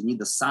behind because you need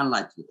the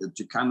sunlight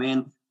to come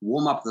in,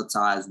 warm up the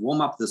tires,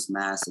 warm up this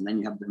mass, and then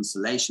you have the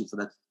insulation for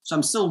that. So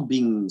I'm still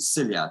being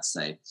silly, I'd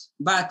say.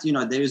 But, you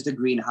know, there is the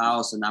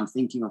greenhouse, and I'm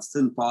thinking of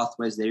thin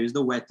pathways. There is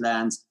the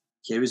wetlands.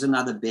 Here is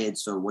another bed.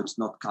 So what's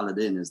not colored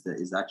in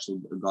is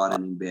actually a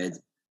gardening bed.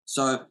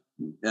 So,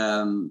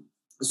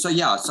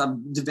 yeah, so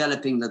I'm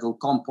developing little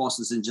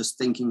composters and just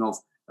thinking of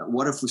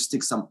what if we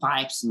stick some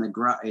pipes in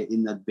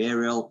that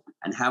burial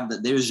and have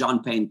that. There's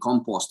Jean Pain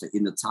composter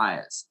in the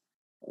tires,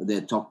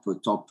 the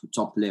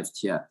top left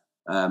here.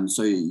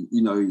 So,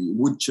 you know,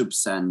 wood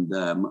chips and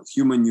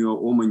human manure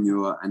or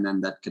manure, and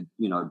then that could,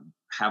 you know,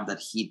 have that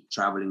heat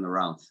traveling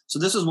around. So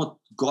this is what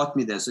got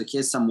me there. So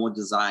here's some more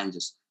design,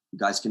 just you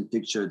guys can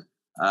picture it.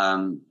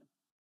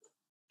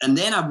 And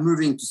then I'm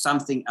moving to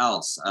something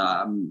else.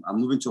 I'm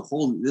moving to a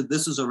whole,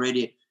 this is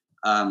already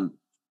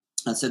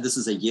I said this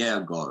is a year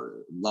ago,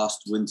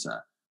 last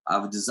winter.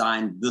 I've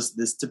designed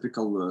this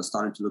typical,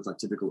 starting to look like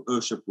typical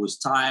Earthship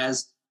with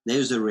tires.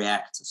 There's a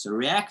reactor. So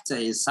reactor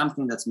is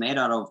something that's made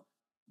out of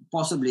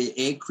possibly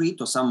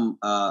aircrete or some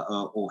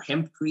or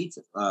hempcrete,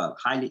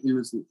 highly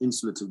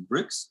insulative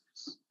bricks,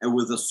 and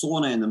with a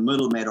sauna in the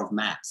middle made of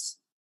mass.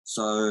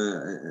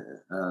 So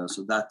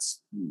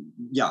that's,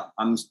 yeah,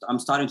 I'm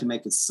starting to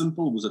make it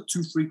simple with a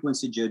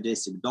 2-frequency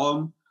geodesic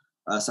dome,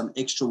 some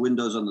extra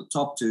windows on the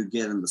top to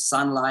get in the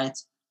sunlight.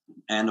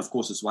 And of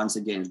course, it's once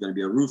again, it's going to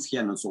be a roof here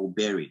and it's all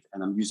buried.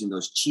 And I'm using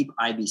those cheap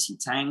IBC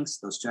tanks,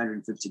 those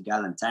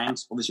 250-gallon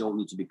tanks. Obviously, all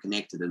need to be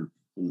connected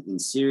in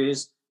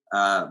series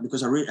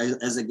because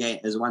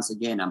once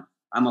again,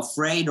 I'm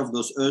afraid of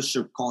those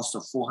Earthship costs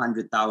of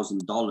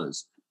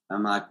 $400,000.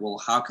 I'm like, well,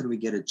 how can we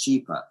get it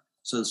cheaper?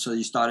 So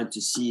you started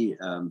to see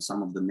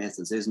some of the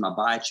methods. There's my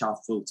biochar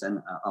filter,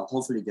 and I'll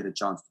hopefully get a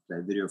chance to play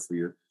a video for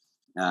you.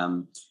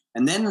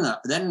 And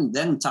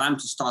then time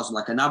to start,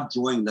 like enough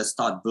drawing, let's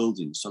start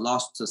building. So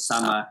last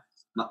summer,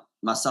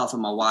 myself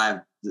and my wife,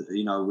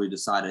 we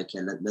decided, okay,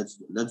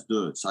 let's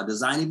do it. So I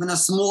designed even a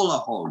smaller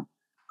home,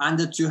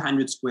 under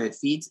 200 square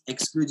feet,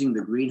 excluding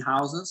the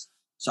greenhouses.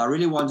 So I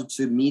really wanted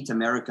to meet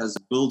America's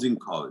building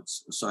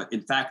codes. So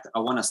in fact, I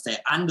want to stay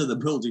under the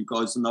building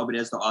codes so nobody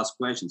has to ask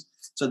questions.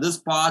 So this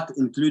part,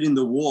 including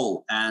the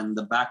wall and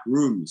the back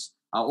rooms,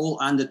 are all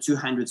under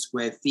 200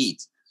 square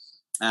feet.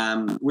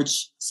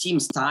 Which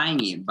seems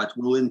tiny, but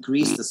will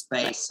increase the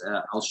space.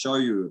 I'll show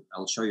you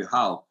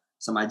how,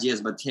 some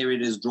ideas, but here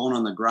it is drawn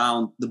on the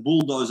ground. The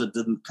bulldozer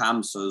didn't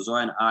come, so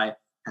Zoe and I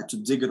had to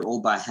dig it all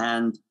by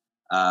hand,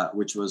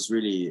 which was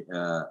really,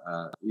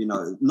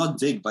 not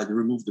dig, but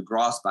remove the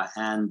grass by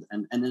hand.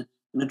 And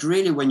it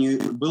really, when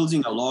you're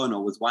building alone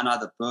or with one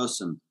other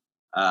person,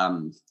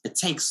 it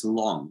takes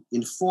long.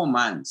 In 4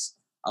 months,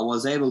 I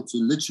was able to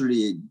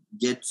literally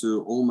get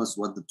to almost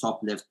what the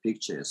top left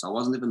picture is. I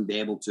wasn't even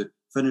able to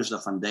finish the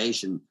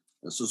foundation.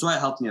 So Zoe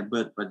helped me a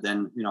bit, but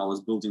then, I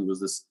was building with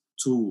this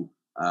tool,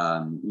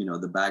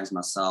 the bags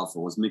myself. I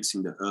was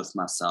mixing the earth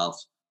myself.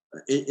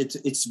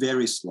 It's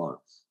very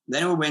slow.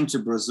 Then we went to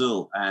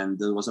Brazil, and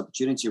there was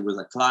opportunity with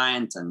a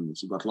client, and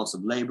he got lots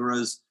of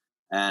laborers.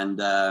 And,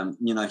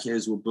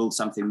 here's we'll build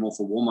something more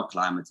for warmer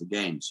climate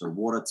again. So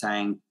water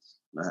tank,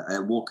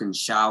 a walk-in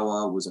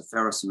shower with a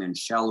ferrocement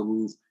shell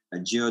roof, a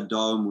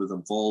geodome with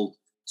a vault.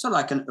 So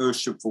like an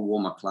Earthship for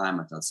warmer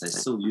climate, I'd say,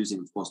 still using,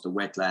 of course, the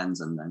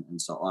wetlands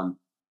and so on.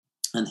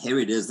 And here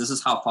it is. This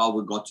is how far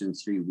we got to in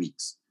 3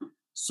 weeks.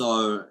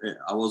 So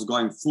I was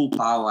going full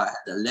power. I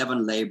had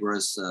 11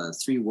 laborers,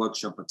 3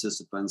 workshop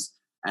participants,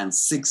 and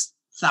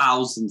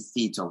 6,000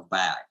 feet of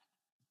bag,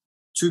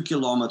 2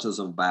 kilometers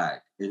of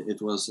bag.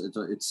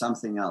 It's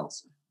something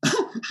else.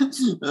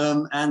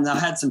 And I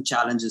had some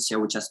challenges here,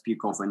 which I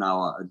speak of in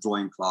our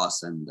drawing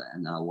class and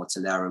our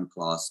Wautillarium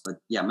class. But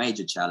yeah,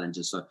 major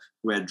challenges. So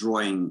we're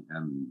drawing,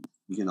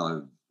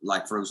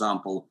 like for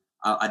example,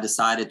 I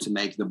decided to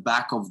make the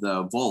back of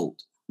the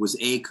vault was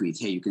aircrete.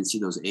 Here you can see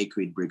those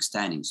aircrete bricks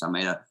standing. So I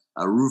made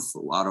a roof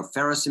out of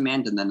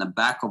ferrocement, and then the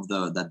back of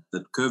the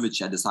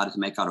curvature I decided to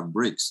make out of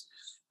bricks.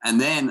 And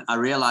then I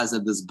realized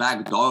that this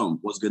back dome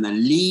was going to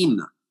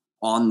lean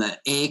on the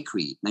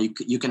aircrete. Now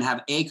you can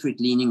have aircrete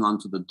leaning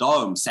onto the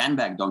dome,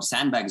 sandbag dome.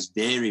 Sandbag is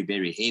very,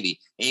 very heavy.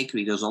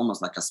 Aircrete is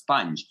almost like a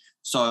sponge.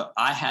 So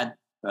I had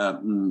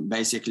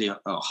basically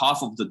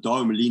half of the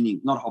dome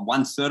leaning, not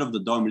 1/3 of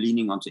the dome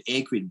leaning onto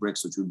aircrete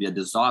bricks, which would be a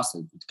disaster.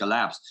 It would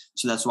collapse.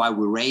 So that's why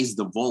we raised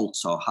the vault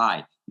so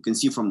high. You can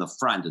see from the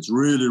front, it's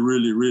really,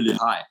 really, really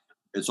high.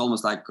 It's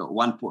almost like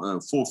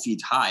 4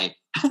 feet high.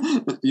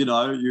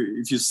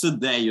 If you sit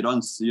there, you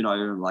don't,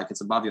 like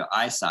it's above your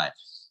eyesight.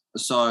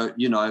 So,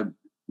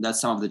 that's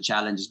some of the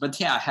challenges. But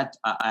yeah,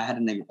 I had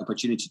an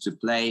opportunity to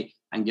play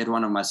and get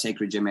one of my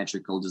sacred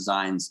geometrical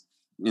designs,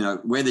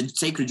 where the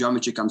sacred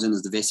geometry comes in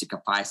is the vesica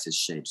Pisces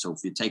shape. So if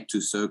you take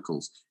 2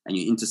 circles and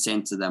you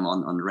intercenter them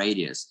on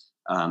radius,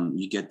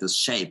 you get this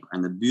shape.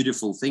 And the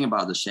beautiful thing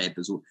about the shape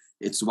is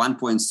it's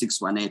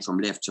 1.618 from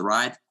left to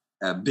right,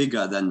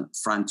 bigger than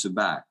front to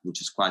back, which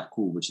is quite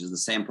cool, which is the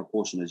same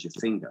proportion as your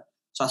finger.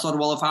 So I thought,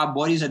 well, if our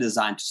bodies are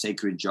designed to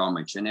sacred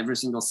geometry and every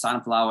single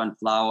sunflower and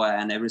flower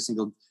and every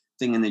single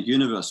thing in the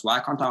universe, why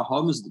can't our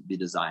homes be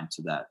designed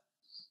to that?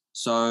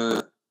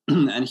 So,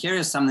 and here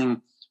is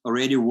something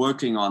already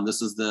working on.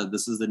 This is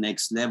the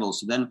next level.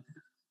 So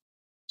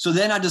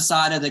then I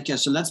decided, okay,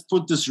 so let's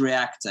put this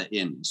reactor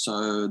in.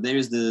 So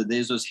there's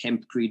those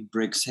hempcrete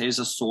bricks. Here's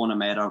a sauna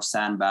made out of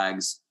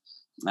sandbags.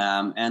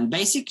 And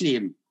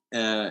basically,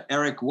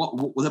 Eric,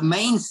 the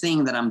main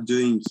thing that I'm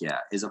doing here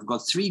is I've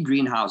got 3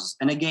 greenhouses.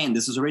 And again,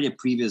 this is already a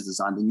previous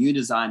design. The new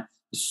design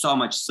is so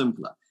much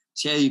simpler.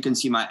 So here you can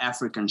see my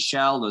African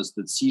shell,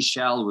 the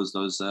seashell with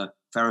those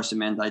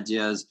ferrocement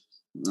ideas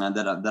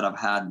that I've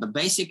had. But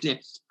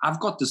basically, I've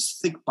got this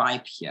thick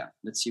pipe here.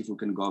 Let's see if we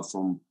can go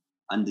from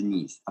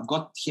underneath. I've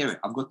got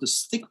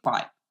this thick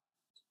pipe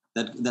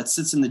that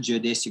sits in the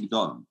geodesic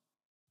dome.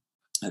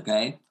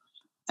 Okay.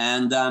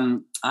 And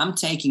I'm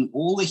taking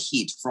all the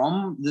heat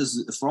from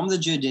the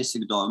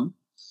geodesic dome,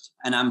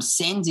 and I'm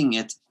sending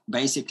it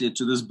basically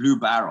to this blue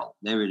barrel.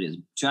 There it is,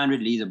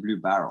 200-liter blue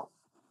barrel.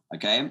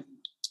 Okay.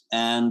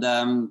 And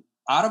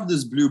out of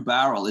this blue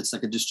barrel, it's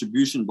like a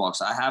distribution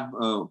box. I have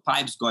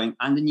pipes going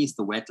underneath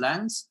the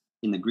wetlands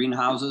in the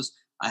greenhouses.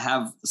 I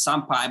have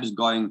some pipes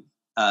going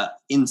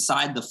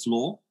inside the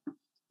floor.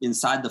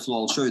 Inside the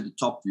floor, I'll show you the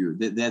top view.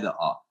 There they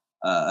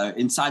are.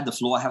 Inside the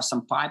floor, I have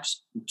some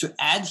pipes to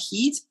add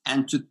heat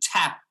and to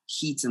tap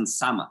heat in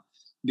summer.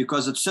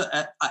 Because it's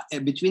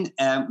between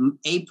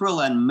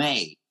April and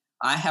May,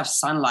 I have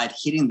sunlight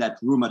hitting that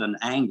room at an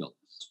angle.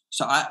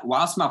 So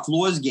whilst my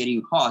floor is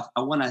getting hot,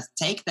 I want to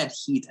take that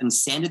heat and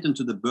send it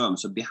into the berm.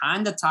 So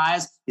behind the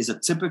tires is a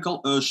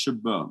typical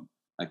Earthship berm,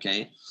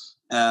 okay?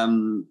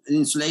 The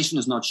insulation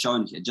is not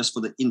shown here, just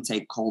for the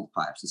intake cold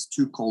pipes. There's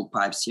 2 cold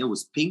pipes here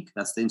with pink.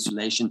 That's the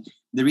insulation.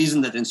 The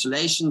reason that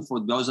insulation, for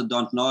those that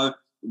don't know,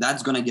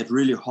 that's going to get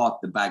really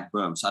hot, the back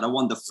berm. So I don't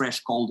want the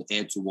fresh cold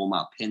air to warm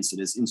up. Hence, it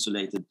is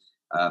insulated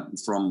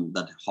from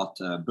that hot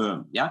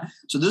berm, yeah?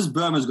 So this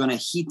berm is going to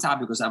heat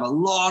up because I have a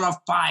lot of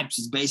pipes.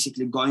 It's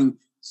basically going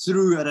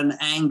through at an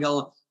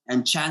angle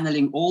and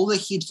channeling all the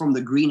heat from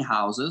the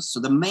greenhouses. So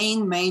the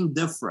main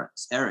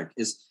difference, Eric,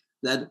 is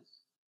that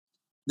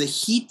the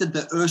heat that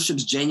the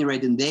Earthships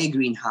generate in their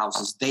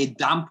greenhouses, they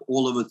dump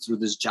all of it through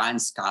this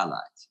giant skylight,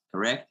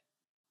 correct?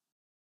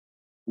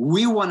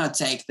 We want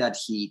to take that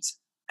heat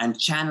and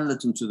channel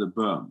it into the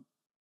berm.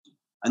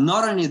 And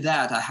not only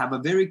that, I have a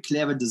very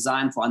clever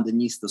design for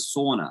underneath the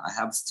sauna. I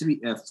have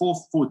 4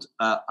 foot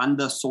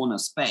under sauna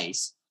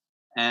space,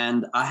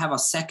 and I have a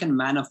second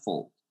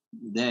manifold.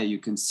 There you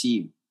can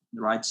see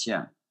right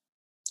here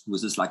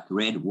with this like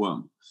red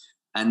worm.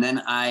 And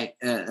then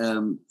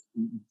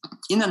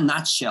in a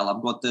nutshell,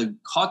 I've got the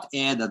hot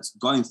air that's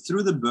going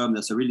through the berm.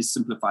 That's a really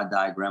simplified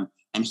diagram,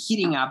 and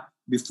heating up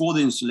before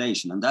the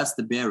insulation. And that's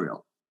the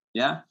burial.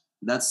 Yeah.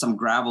 That's some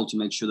gravel to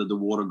make sure that the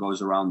water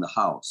goes around the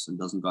house and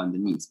doesn't go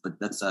underneath. But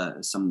that's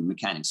some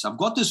mechanics. So I've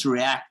got this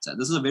reactor.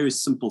 This is a very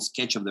simple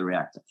sketch of the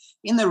reactor.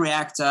 In the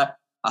reactor,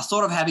 I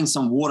thought of having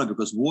some water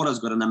because water's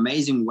got an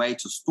amazing way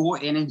to store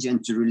energy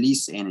and to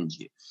release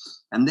energy.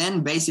 And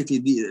then basically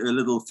a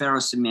little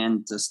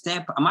ferrocement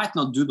step. I might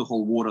not do the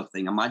whole water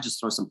thing. I might just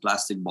throw some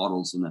plastic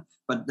bottles in it.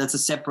 But that's a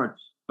separate.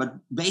 But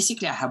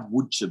basically, I have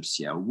wood chips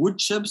here. Wood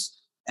chips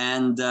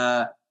and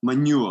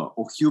manure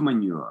or human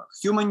manure.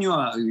 Human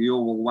manure, you're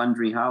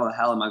wondering how the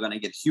hell am I going to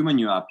get human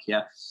manure up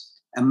here?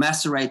 A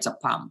macerator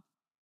pump.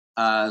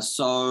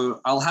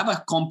 So I'll have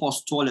a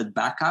compost toilet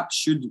backup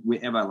should we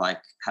ever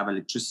like have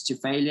electricity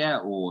failure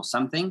or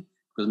something,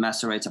 because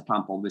macerator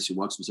pump obviously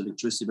works with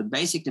electricity. But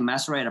basically,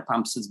 macerator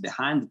pump sits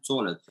behind the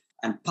toilet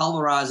and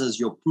pulverizes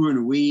your poo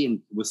and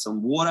wee with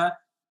some water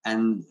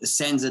and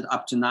sends it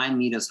up to 9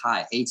 meters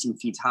high, 18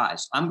 feet high.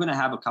 So I'm going to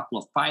have a couple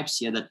of pipes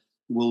here that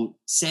will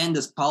send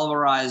this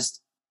pulverized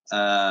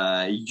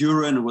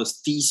urine with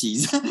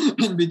feces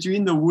in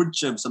between the wood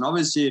chips. And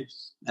obviously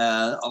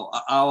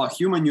our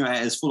human manure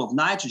is full of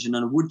nitrogen,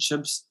 and wood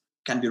chips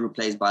can be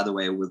replaced, by the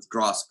way, with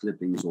grass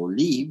clippings or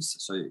leaves.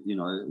 So, you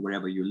know,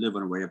 wherever you live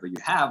and wherever you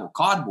have, or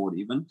cardboard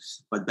even,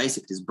 but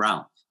basically it's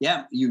brown.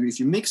 Yeah, if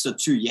you mix the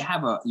two, you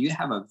have a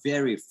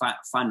very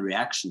fun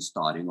reaction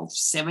starting of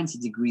 70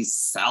 degrees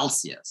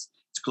Celsius.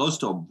 It's close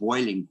to a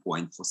boiling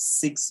point for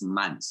 6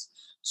 months.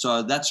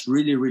 So that's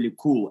really, really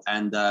cool.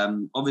 And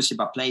obviously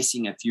by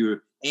placing a few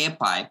air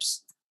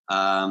pipes,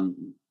 and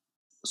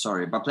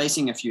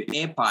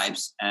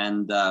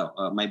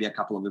maybe a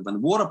couple of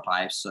even water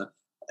pipes,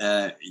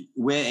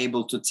 we're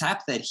able to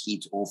tap that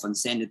heat off and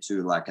send it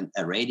to like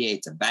a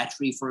radiator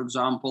battery, for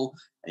example,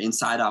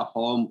 inside our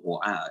home,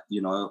 or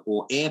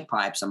air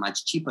pipes are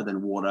much cheaper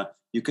than water.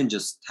 You can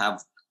just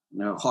have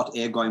hot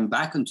air going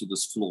back into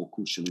this floor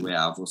cushion where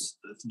I was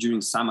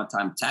during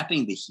summertime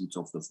tapping the heat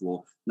off the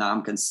floor. Now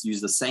I can use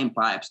the same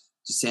pipes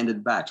to send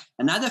it back.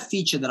 Another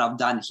feature that I've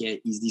done here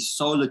is these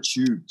solar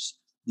tubes,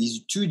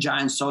 these 2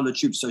 giant solar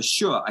tubes. So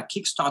sure, I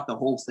kickstart the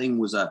whole thing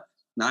with a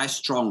nice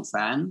strong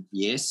fan,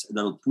 yes,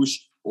 that'll push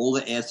all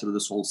the air through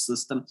this whole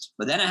system.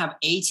 But then I have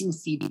 18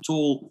 feet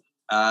tall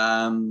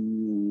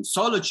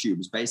solar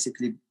tubes,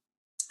 basically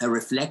a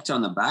reflector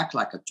on the back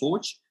like a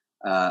torch,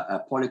 a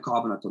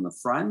polycarbonate on the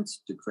front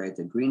to create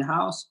a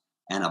greenhouse,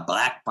 and a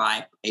black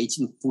pipe,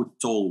 18 foot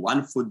tall,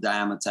 1 foot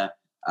diameter,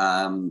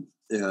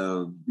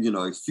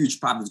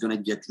 huge pipe that's going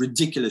to get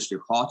ridiculously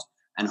hot,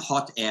 and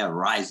hot air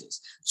rises.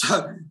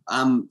 So,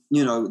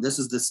 this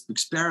is this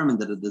experiment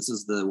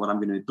what I'm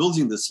going to be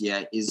building this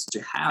year, is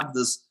to have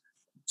this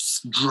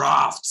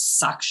draft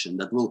suction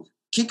that will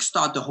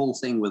kickstart the whole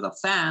thing with a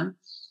fan.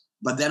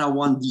 But then I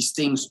want these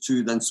things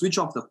to then switch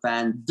off the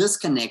fan,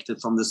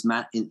 disconnected from this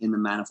in the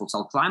manifold. So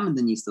I'll climb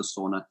underneath the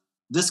sauna,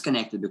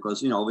 disconnected,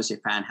 because, obviously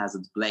a fan has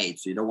its blade.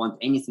 So you don't want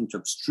anything to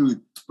obstrude,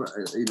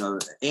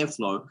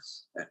 airflow.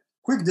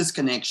 Quick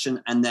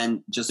disconnection, and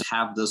then just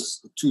have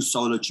this 2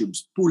 solar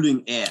tubes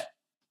pulling air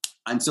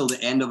until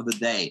the end of the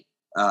day,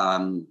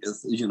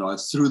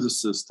 through the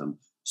system.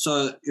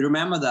 So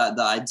remember that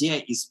the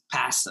idea is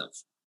passive.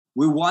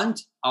 We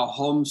want our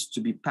homes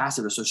to be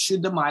passive. So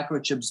should the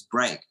microchips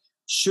break,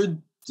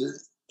 should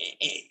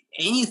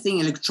anything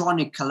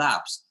electronic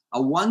collapse, I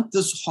want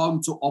this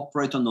home to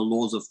operate on the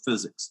laws of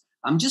physics.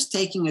 I'm just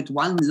taking it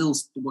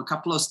a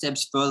couple of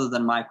steps further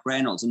than Mike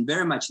Reynolds, and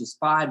very much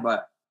inspired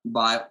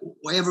by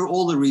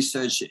all the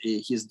research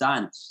he's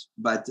done.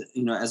 But,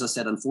 you know, as I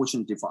said,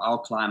 unfortunately for our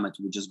climate,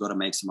 we just got to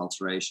make some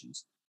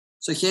alterations.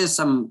 So here's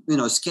some, you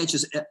know,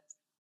 sketches.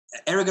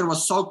 Aragon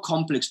was so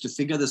complex to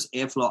figure this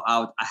airflow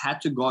out. I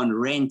had to go and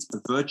rent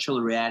a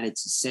virtual reality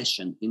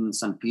session in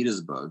St.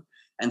 Petersburg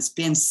and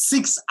spend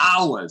 6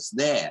 hours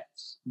there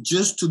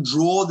just to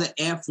draw the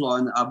airflow.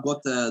 And I've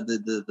got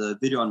the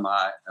video on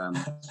my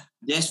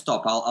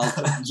desktop.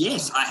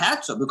 Yes, I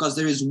had to, because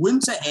there is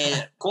winter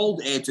air,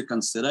 cold air to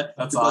consider.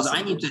 That's because awesome.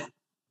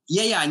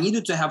 I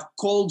needed to have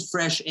cold,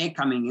 fresh air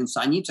coming in.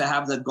 So I need to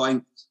have that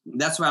going.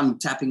 That's why I'm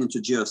tapping into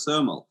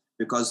geothermal,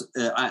 because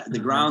the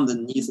ground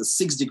underneath is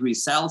 6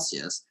 degrees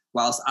Celsius,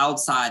 whilst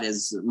outside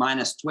is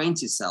minus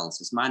 20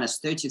 Celsius, minus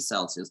 30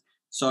 Celsius.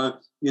 So,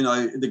 you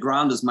know, the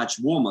ground is much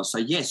warmer. So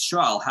yes, sure,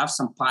 I'll have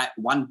some pipe,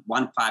 one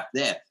pipe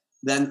there.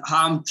 Then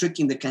how I'm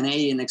tricking the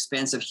Canadian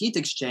expensive heat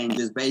exchange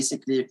is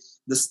basically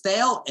the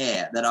stale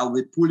air that I'll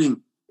be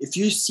pulling. If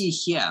you see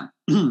here,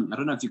 I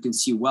don't know if you can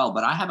see well,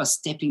 but I have a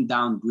stepping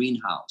down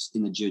greenhouse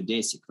in the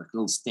geodesic, like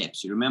little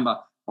steps. You remember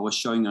I was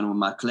showing on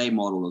my clay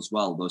model as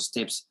well, those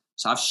steps.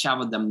 So I've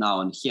showered them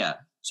now in here.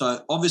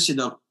 So obviously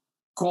the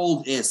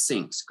cold air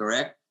sinks,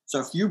 correct? So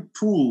if you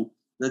pull,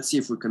 let's see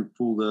if we can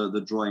pull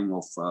the drawing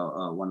of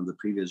one of the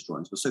previous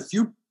drawings. So if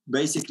you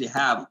basically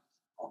have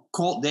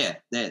cold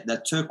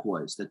that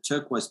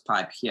turquoise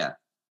pipe here.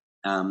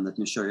 Let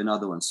me show you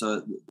another one.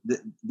 So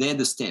they're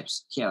the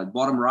steps here,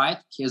 bottom right,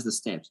 here's the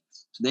steps.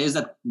 So there's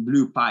that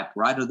blue pipe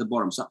right at the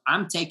bottom. So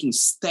I'm taking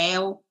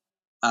stale,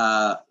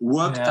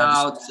 worked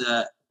out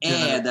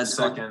air that's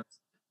second.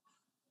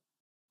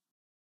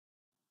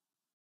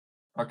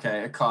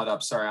 Okay, it caught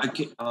up. Sorry,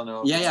 okay. I don't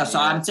know. Yeah. So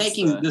I'm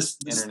taking this.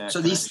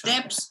 So these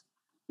steps,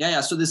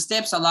 So the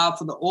steps allow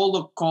for all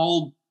the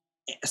cold,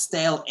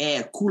 stale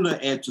air, cooler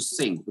air to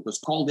sink, because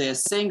cold air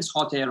sinks,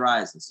 hot air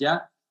rises. Yeah.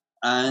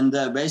 And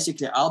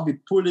basically, I'll be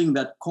pulling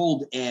that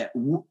cold air,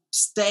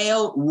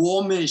 stale,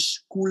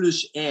 warmish,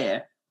 coolish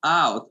air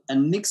out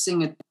and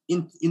mixing it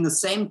in the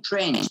same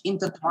trench,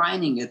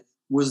 intertwining it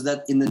with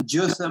that in the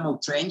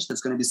geothermal trench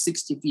that's going to be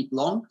 60 feet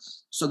long.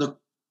 So the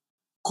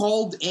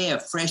cold air,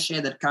 fresh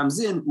air that comes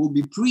in will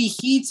be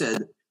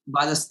preheated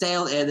by the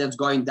stale air that's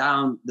going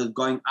down, that's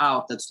going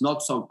out, that's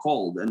not so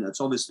cold. And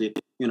it's obviously,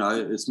 you know,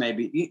 it's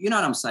maybe, you know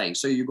what I'm saying?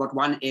 So you've got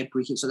one air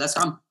preheat. So that's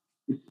how I'm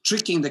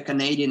tricking the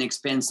Canadian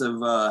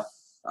expensive, I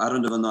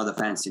don't even know the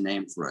fancy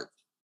name for it.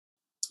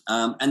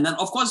 And then,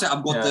 of course,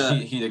 I've got the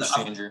heat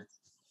exchanger.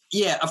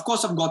 Of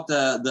course, I've got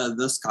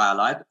the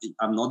skylight.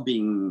 I'm not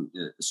being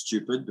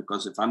stupid,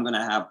 because if I'm going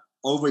to have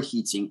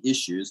overheating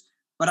issues,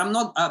 but I'm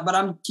not. But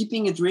I'm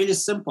keeping it really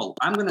simple.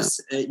 I'm going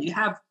to. You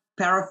have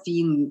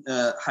paraffin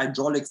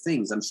hydraulic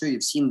things. I'm sure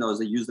you've seen those.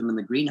 They use them in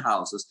the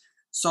greenhouses.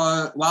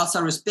 So whilst I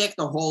respect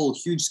the whole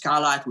huge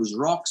skylight with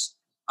rocks,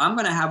 I'm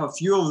going to have a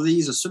few of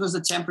these as soon as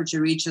the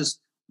temperature reaches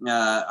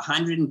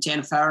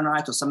 110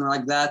 Fahrenheit or something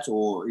like that,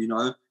 or, you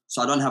know,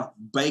 so I don't have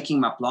baking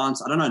my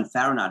plants. I don't know in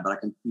Fahrenheit, but I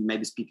can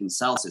maybe speak in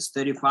Celsius,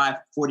 35,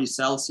 40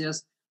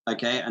 Celsius.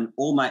 Okay. And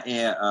all my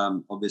air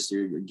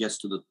obviously gets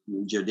to the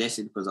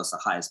geodesic, because that's the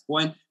highest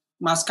point.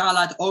 My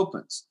skylight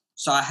opens.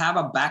 So I have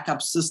a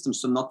backup system,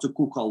 so not to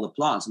cook all the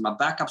plants. And my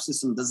backup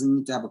system doesn't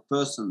need to have a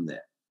person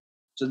there.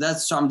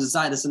 So I'm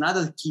designing. That's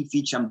another key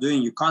feature I'm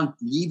doing. You can't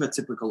leave a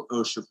typical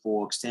Earthship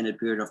for extended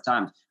period of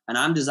time. And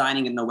I'm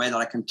designing it in a way that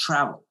I can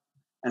travel.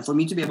 And for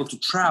me to be able to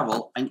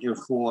travel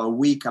for a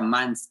week, a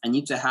month, I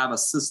need to have a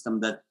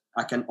system that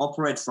I can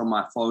operate from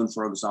my phone,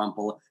 for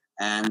example,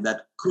 and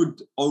that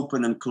could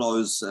open and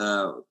close,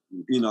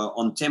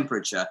 on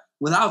temperature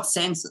without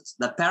sensors.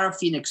 The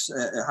paraffin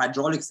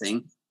hydraulic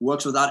thing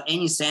works without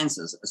any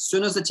sensors. As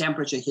soon as the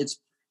temperature hits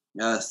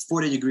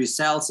 40 degrees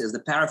Celsius, the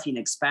paraffin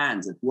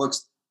expands. It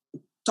works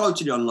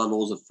totally on the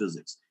laws of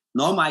physics.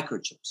 No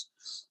microchips.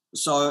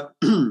 So,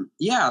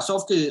 so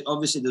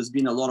obviously there's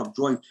been a lot of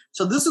drawing.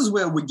 So this is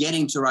where we're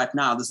getting to right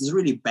now. This is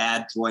really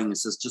bad drawing.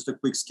 This is just a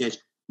quick sketch.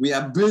 We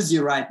are busy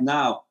right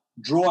now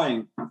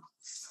drawing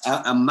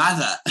a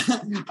mother.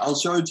 I'll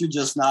show it to you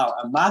just now.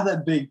 A mother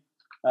big,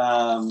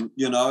 and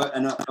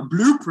a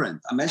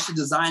blueprint. I'm actually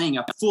designing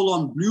a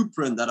full-on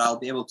blueprint that I'll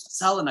be able to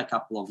sell in a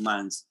couple of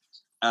months.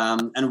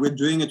 And we're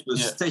doing it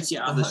with 30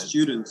 other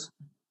students.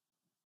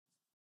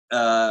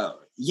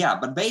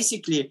 But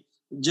basically,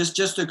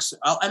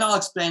 I'll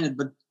explain it,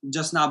 but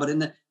just now. But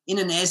in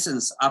an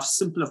essence, I've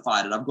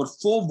simplified it. I've got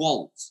 4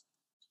 volts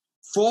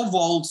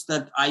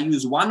that I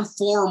use one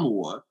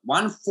formwork,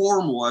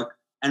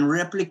 and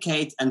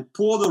replicate and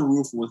pour the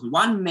roof with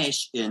one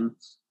mesh in,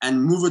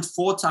 and move it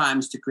 4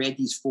 times to create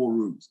these 4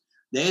 rooms.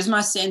 There's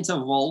my center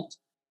vault,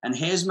 and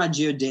here's my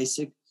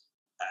geodesic,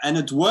 and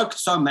it worked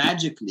so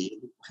magically.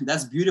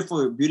 That's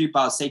beautiful, beauty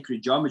power,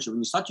 sacred geometry.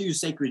 When you start to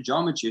use sacred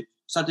geometry, you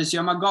start to see,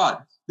 oh my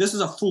God, this is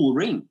a full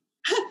ring.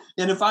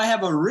 And if I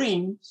have a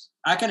ring,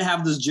 I can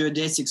have this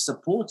geodesic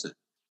supported.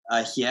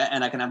 here,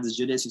 and I can have this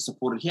geodesic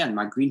supported here, and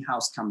my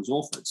greenhouse comes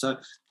off it. So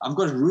I've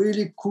got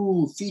really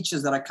cool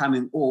features that are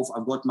coming off.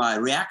 I've got my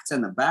reactor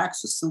in the back,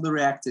 so still the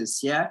reactor is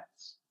here,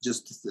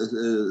 just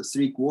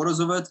 3/4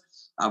 of it.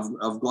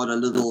 I've got a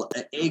little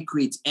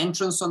aircrete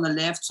entrance on the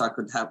left, so I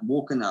could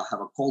walk in, I'll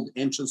have a cold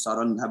entrance, so I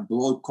don't have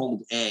blow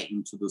cold air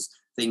into this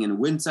thing in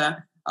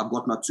winter. I've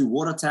got my 2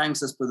 water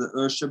tanks as per the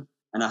Earthship,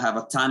 and I have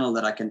a tunnel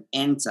that I can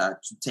enter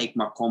to take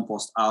my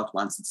compost out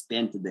once it's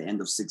spent at the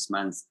end of 6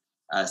 months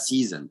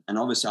season. And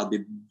obviously I'll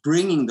be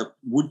bringing the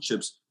wood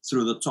chips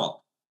through the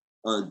top,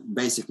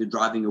 basically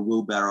driving a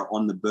wheelbarrow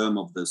on the berm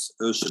of this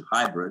Earthship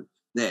hybrid.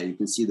 There, you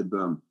can see the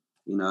berm.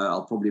 You know,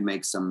 I'll probably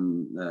make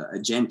some a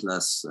gentler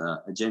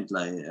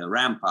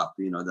ramp up,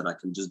 you know, that I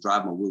can just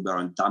drive my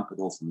wheelbarrow and dump it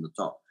off from the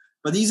top.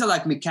 But these are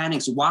like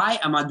mechanics. Why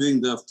am I doing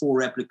the 4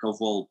 replica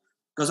vault?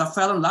 Because I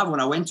fell in love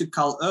when I went to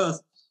Cal Earth.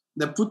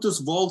 They put this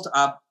vault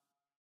up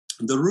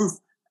the roof,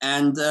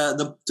 and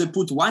they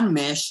put one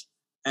mesh,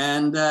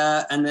 and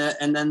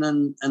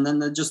then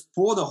they just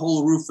pour the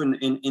whole roof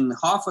in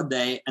half a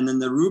day, and then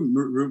the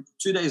room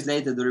 2 days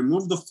later they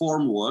remove the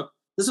formwork.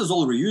 This is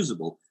all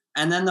reusable,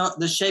 and then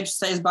the shape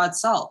stays by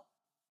itself.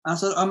 I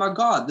thought, oh my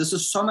God, this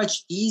is so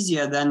much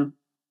easier than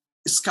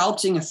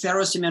sculpting a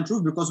ferrocement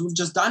roof, because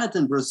we've just done it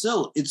in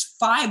Brazil. It's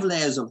 5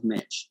 layers of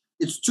mesh.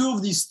 It's 2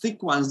 of these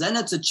thick ones. Then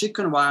it's a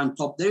chicken wire on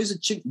top. There is a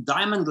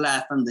diamond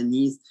glass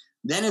underneath.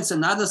 Then it's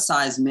another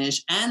size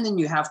mesh. And then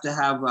you have to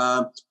have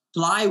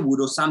plywood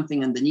or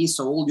something underneath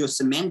so all your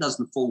cement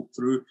doesn't fall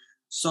through.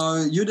 So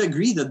you'd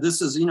agree that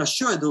this is, you know,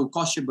 sure, it will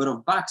cost you a bit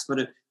of bucks,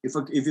 but if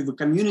a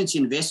community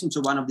invests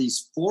into one of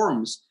these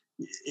forums,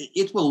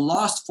 it will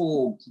last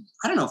for,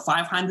 I don't know,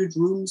 500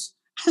 rooms.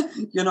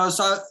 You know,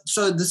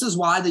 so this is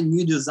why the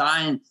new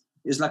design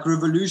is like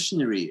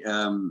revolutionary.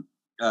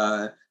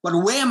 But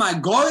where am I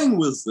going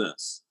with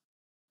this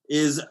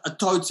is a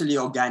totally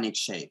organic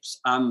shapes.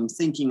 I'm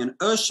thinking an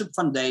Earthship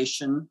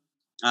foundation.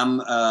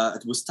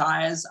 It was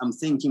tires. I'm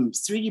thinking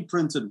 3D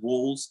printed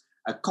walls,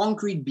 a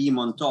concrete beam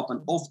on top,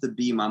 and off the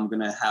beam, I'm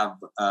going to have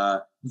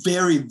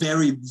very,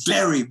 very,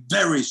 very,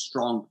 very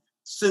strong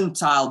thin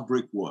tile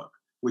brickwork,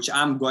 which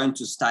I'm going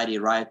to study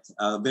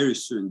very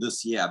soon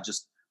this year. I've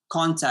just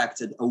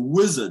contacted a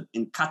wizard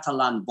in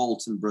Catalan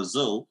vault in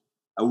Brazil,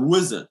 a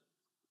wizard.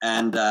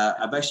 And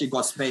I've actually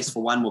got space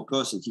for one more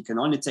person. He can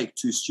only take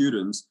 2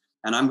 students.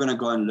 And I'm going to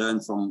go and learn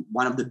from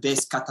one of the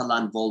best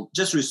Catalan vault,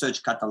 just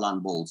research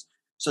Catalan vaults.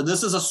 So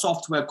this is a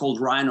software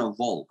called Rhino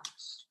Vault.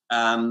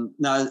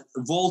 Now,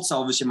 vaults are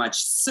obviously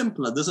much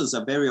simpler. This is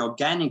a very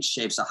organic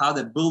shape. So how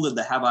they build it,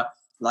 they have a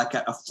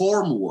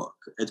formwork.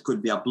 It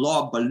could be a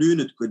blob balloon.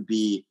 It could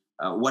be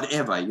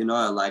whatever, you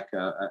know, like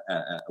a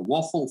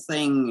waffle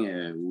thing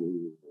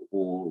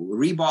or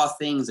rebar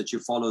things that you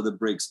follow the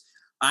bricks.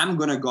 I'm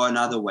going to go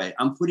another way.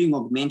 I'm putting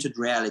augmented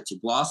reality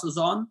glasses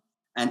on.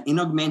 And in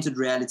augmented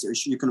reality,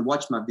 you can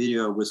watch my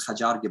video with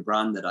Hajar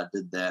Gibran that I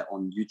did there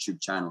on YouTube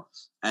channel.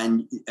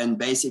 And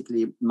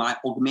basically, my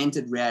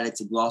augmented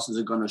reality glasses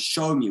are going to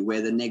show me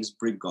where the next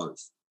brick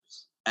goes.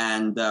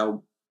 And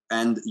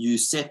you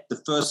set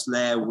the first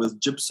layer with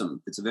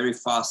gypsum. It's a very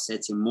fast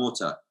setting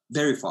mortar,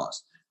 very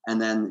fast.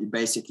 And then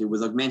basically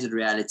with augmented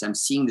reality, I'm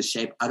seeing the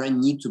shape. I don't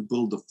need to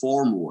build the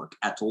formwork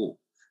at all.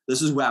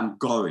 This is where I'm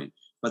going.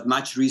 But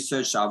much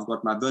research. So I've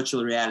got my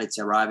virtual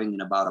reality arriving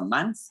in about a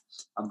month.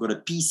 I've got a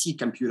PC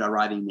computer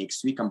arriving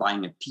next week. I'm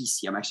buying a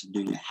PC. I'm actually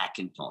doing a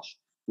Hackintosh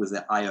with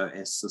the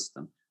iOS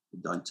system.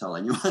 Don't tell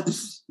anyone.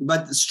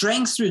 But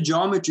strength through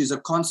geometry is a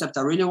concept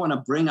I really want to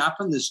bring up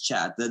in this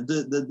chat.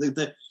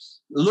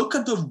 Look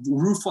at the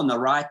roof on the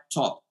right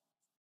top.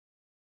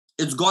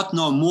 It's got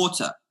no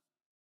mortar.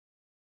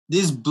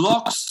 These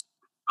blocks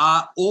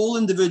are all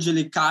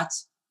individually cut,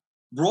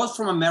 brought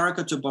from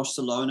America to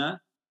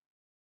Barcelona,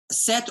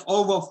 set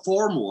over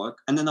formwork,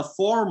 and then the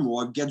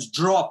formwork gets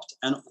dropped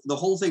and the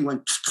whole thing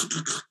went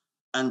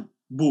and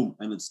boom,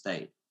 and it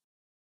stayed.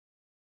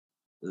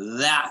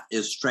 That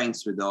is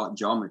strength through the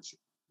geometry.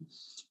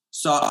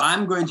 So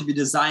I'm going to be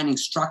designing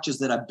structures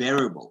that are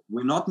bearable.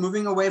 We're not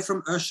moving away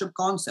from Earthship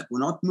concept. We're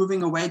not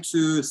moving away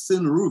to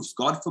thin roofs,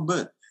 God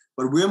forbid,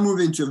 but we're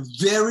moving to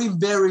very,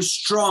 very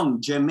strong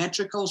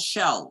geometrical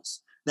shells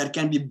that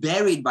can be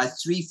buried by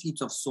 3 feet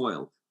of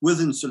soil, with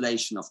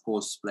insulation, of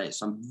course, place.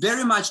 So I'm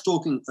very much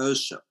talking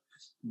Earthship,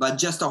 but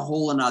just a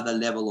whole another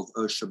level of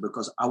Earthship,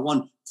 because I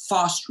want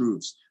fast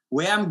roofs.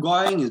 Where I'm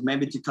going is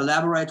maybe to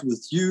collaborate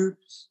with you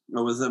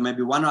or with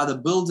maybe one other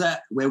builder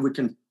where we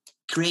can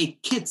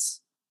create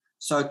kits.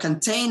 So a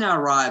container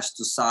arrives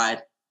to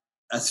site,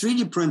 a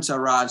 3D printer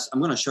arrives. I'm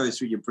going to show you a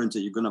 3D printer.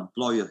 You're going to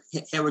blow your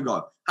head. Here we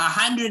go.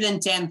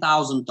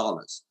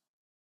 $110,000.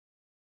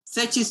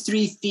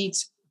 33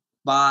 feet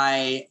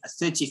by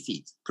 30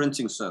 feet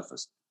printing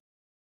surface.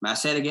 May I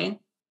say it again?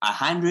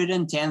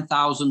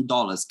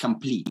 $110,000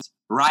 complete.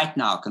 Right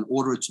now, can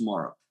order it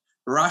tomorrow.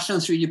 Russian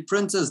 3D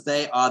printers,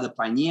 they are the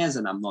pioneers,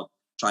 and I'm not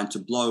trying to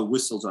blow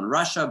whistles on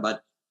Russia,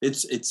 but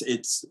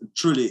it's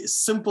truly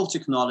simple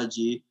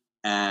technology,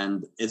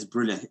 and it's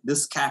brilliant.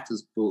 This cat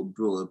is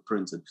brilliant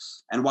printed.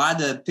 And why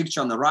the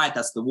picture on the right,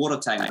 that's the water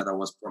tank that I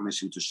was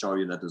promising to show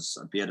you, that has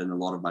appeared in a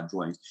lot of my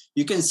drawings.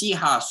 You can see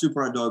how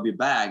Super Adobe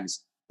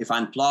bags, if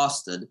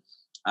unplastered,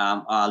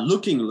 are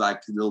looking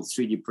like little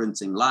 3D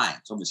printing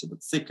lines, obviously a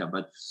bit thicker,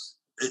 but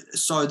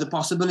so the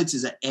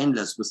possibilities are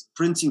endless with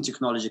printing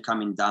technology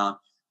coming down.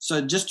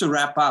 So just to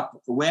wrap up,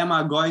 where am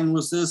I going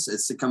with this?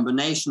 It's a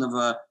combination of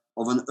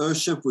an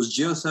Earthship with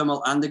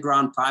geothermal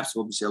underground pipes,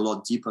 obviously a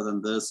lot deeper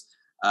than this,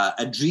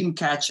 a dream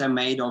catcher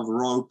made of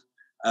rope,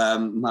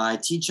 my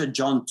teacher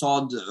John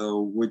Todd,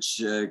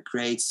 which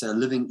creates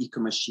living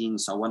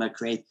eco-machines. I want to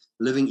create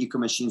living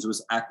eco-machines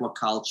with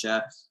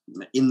aquaculture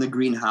in the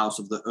greenhouse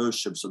of the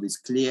Earthship. So these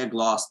clear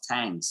glass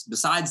tanks,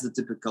 besides the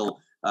typical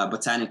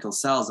botanical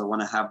cells, I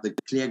want to have the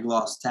clear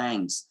glass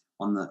tanks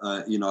on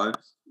the, you know,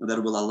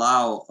 that will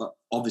allow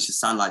obviously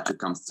sunlight to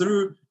come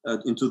through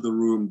into the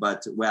room,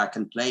 but where I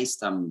can place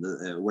them,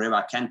 wherever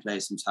I can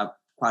place them, to have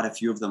quite a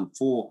few of them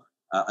for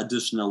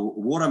additional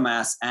water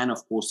mass, and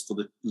of course for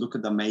the look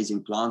at the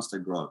amazing plants that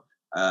grow.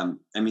 I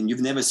mean,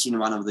 you've never seen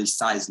one of these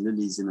size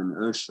lilies in an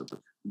Earthship,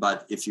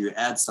 but if you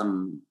add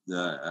some,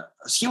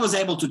 he was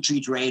able to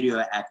treat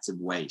radioactive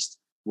waste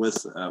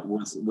with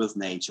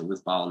nature,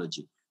 with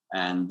biology,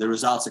 and the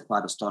results are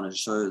quite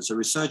astonishing. So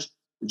research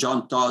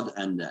John Todd,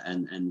 and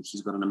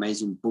he's got an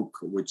amazing book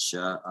which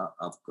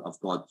I've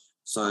got.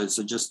 So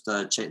just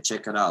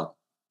check it out.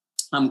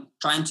 I'm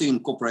trying to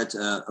incorporate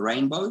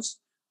rainbows,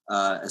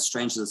 as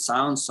strange as it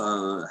sounds.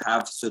 So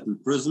have certain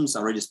prisms. I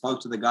already spoke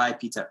to the guy,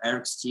 Peter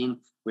Erikstein.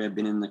 We have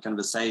been in the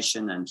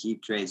conversation, and he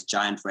creates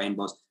giant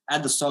rainbows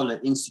at the Solar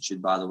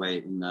Institute, by the way,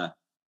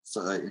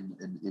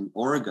 in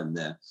Oregon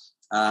there.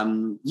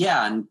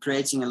 Yeah, and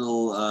creating a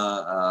little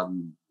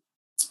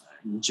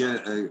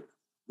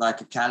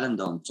like a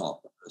calendar on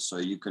top. So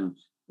you can,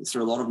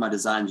 through a lot of my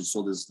designs, you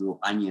saw this little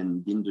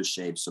onion bindu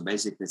shape. So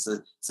basically it's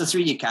a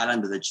 3D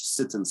calendar that you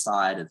sit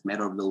inside. It's made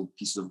of little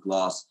pieces of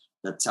glass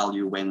that tell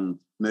you when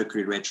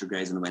Mercury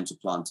retrogrades and when to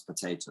plant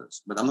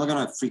potatoes. But I'm not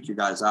going to freak you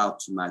guys out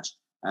too much.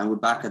 And we're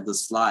back at the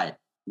slide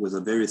with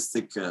a very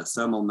thick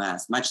thermal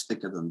mass, much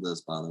thicker than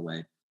this, by the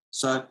way.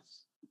 So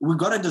we've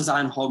got to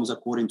design homes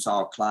according to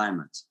our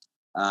climate.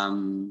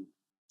 Now,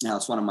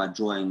 it's one of my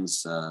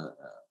drawings,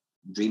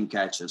 dream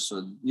catchers.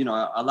 So, you know,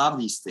 I love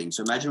these things.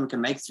 So imagine we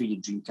can make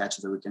 3D dream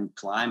catchers that we can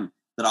climb,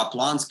 that our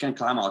plants can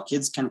climb, our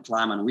kids can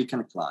climb, and we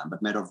can climb,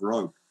 but made of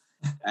rope.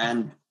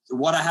 And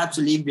what I had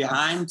to leave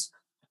behind,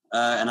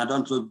 and I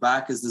don't look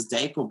back, is this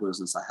decor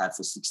business I had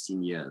for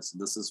 16 years.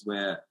 This is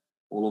where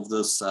all of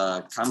this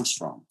comes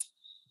from.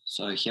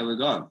 So here we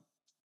go.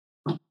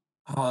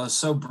 Oh,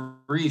 so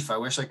brief. I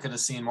wish I could have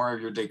seen more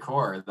of your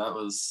decor. That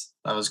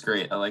was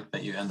great. I like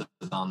that you ended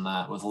on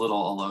that with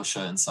little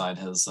Alësha inside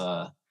his.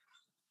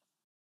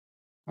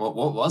 What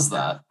was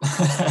that?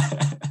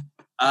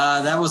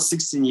 That was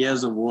 16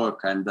 years of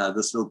work, and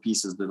this little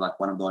piece has been like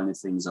one of the only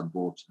things I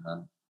bought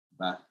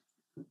back.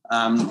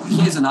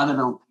 Here's another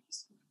little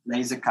piece,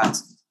 laser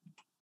cut.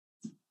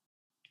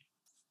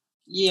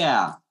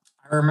 Yeah.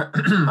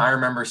 I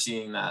remember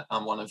seeing that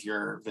on one of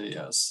your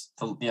videos.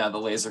 The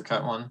laser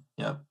cut one.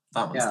 Yep,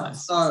 that one's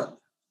nice. So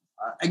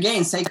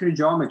again, sacred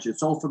geometry.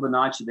 It's all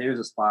Fibonacci. There's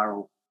a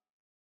spiral.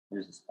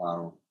 There's a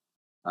spiral.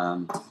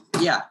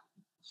 Yeah.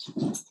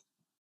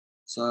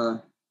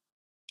 So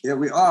here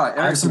we are. Eric,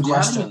 I have some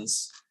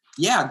questions.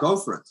 Yeah, go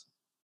for it.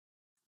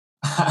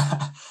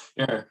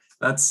 Here,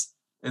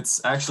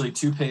 it's actually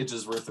 2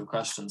 pages worth of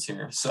questions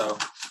here. So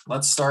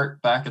let's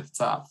start back at the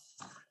top.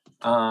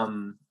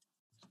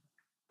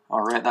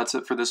 All right, that's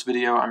it for this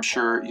video. I'm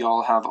sure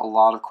y'all have a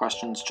lot of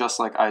questions just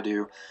like I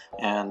do,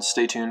 and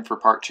stay tuned for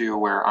part 2,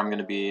 where I'm going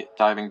to be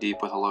diving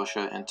deep with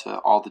Alësha into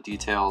all the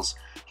details.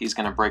 He's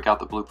going to break out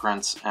the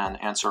blueprints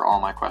and answer all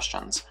my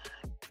questions.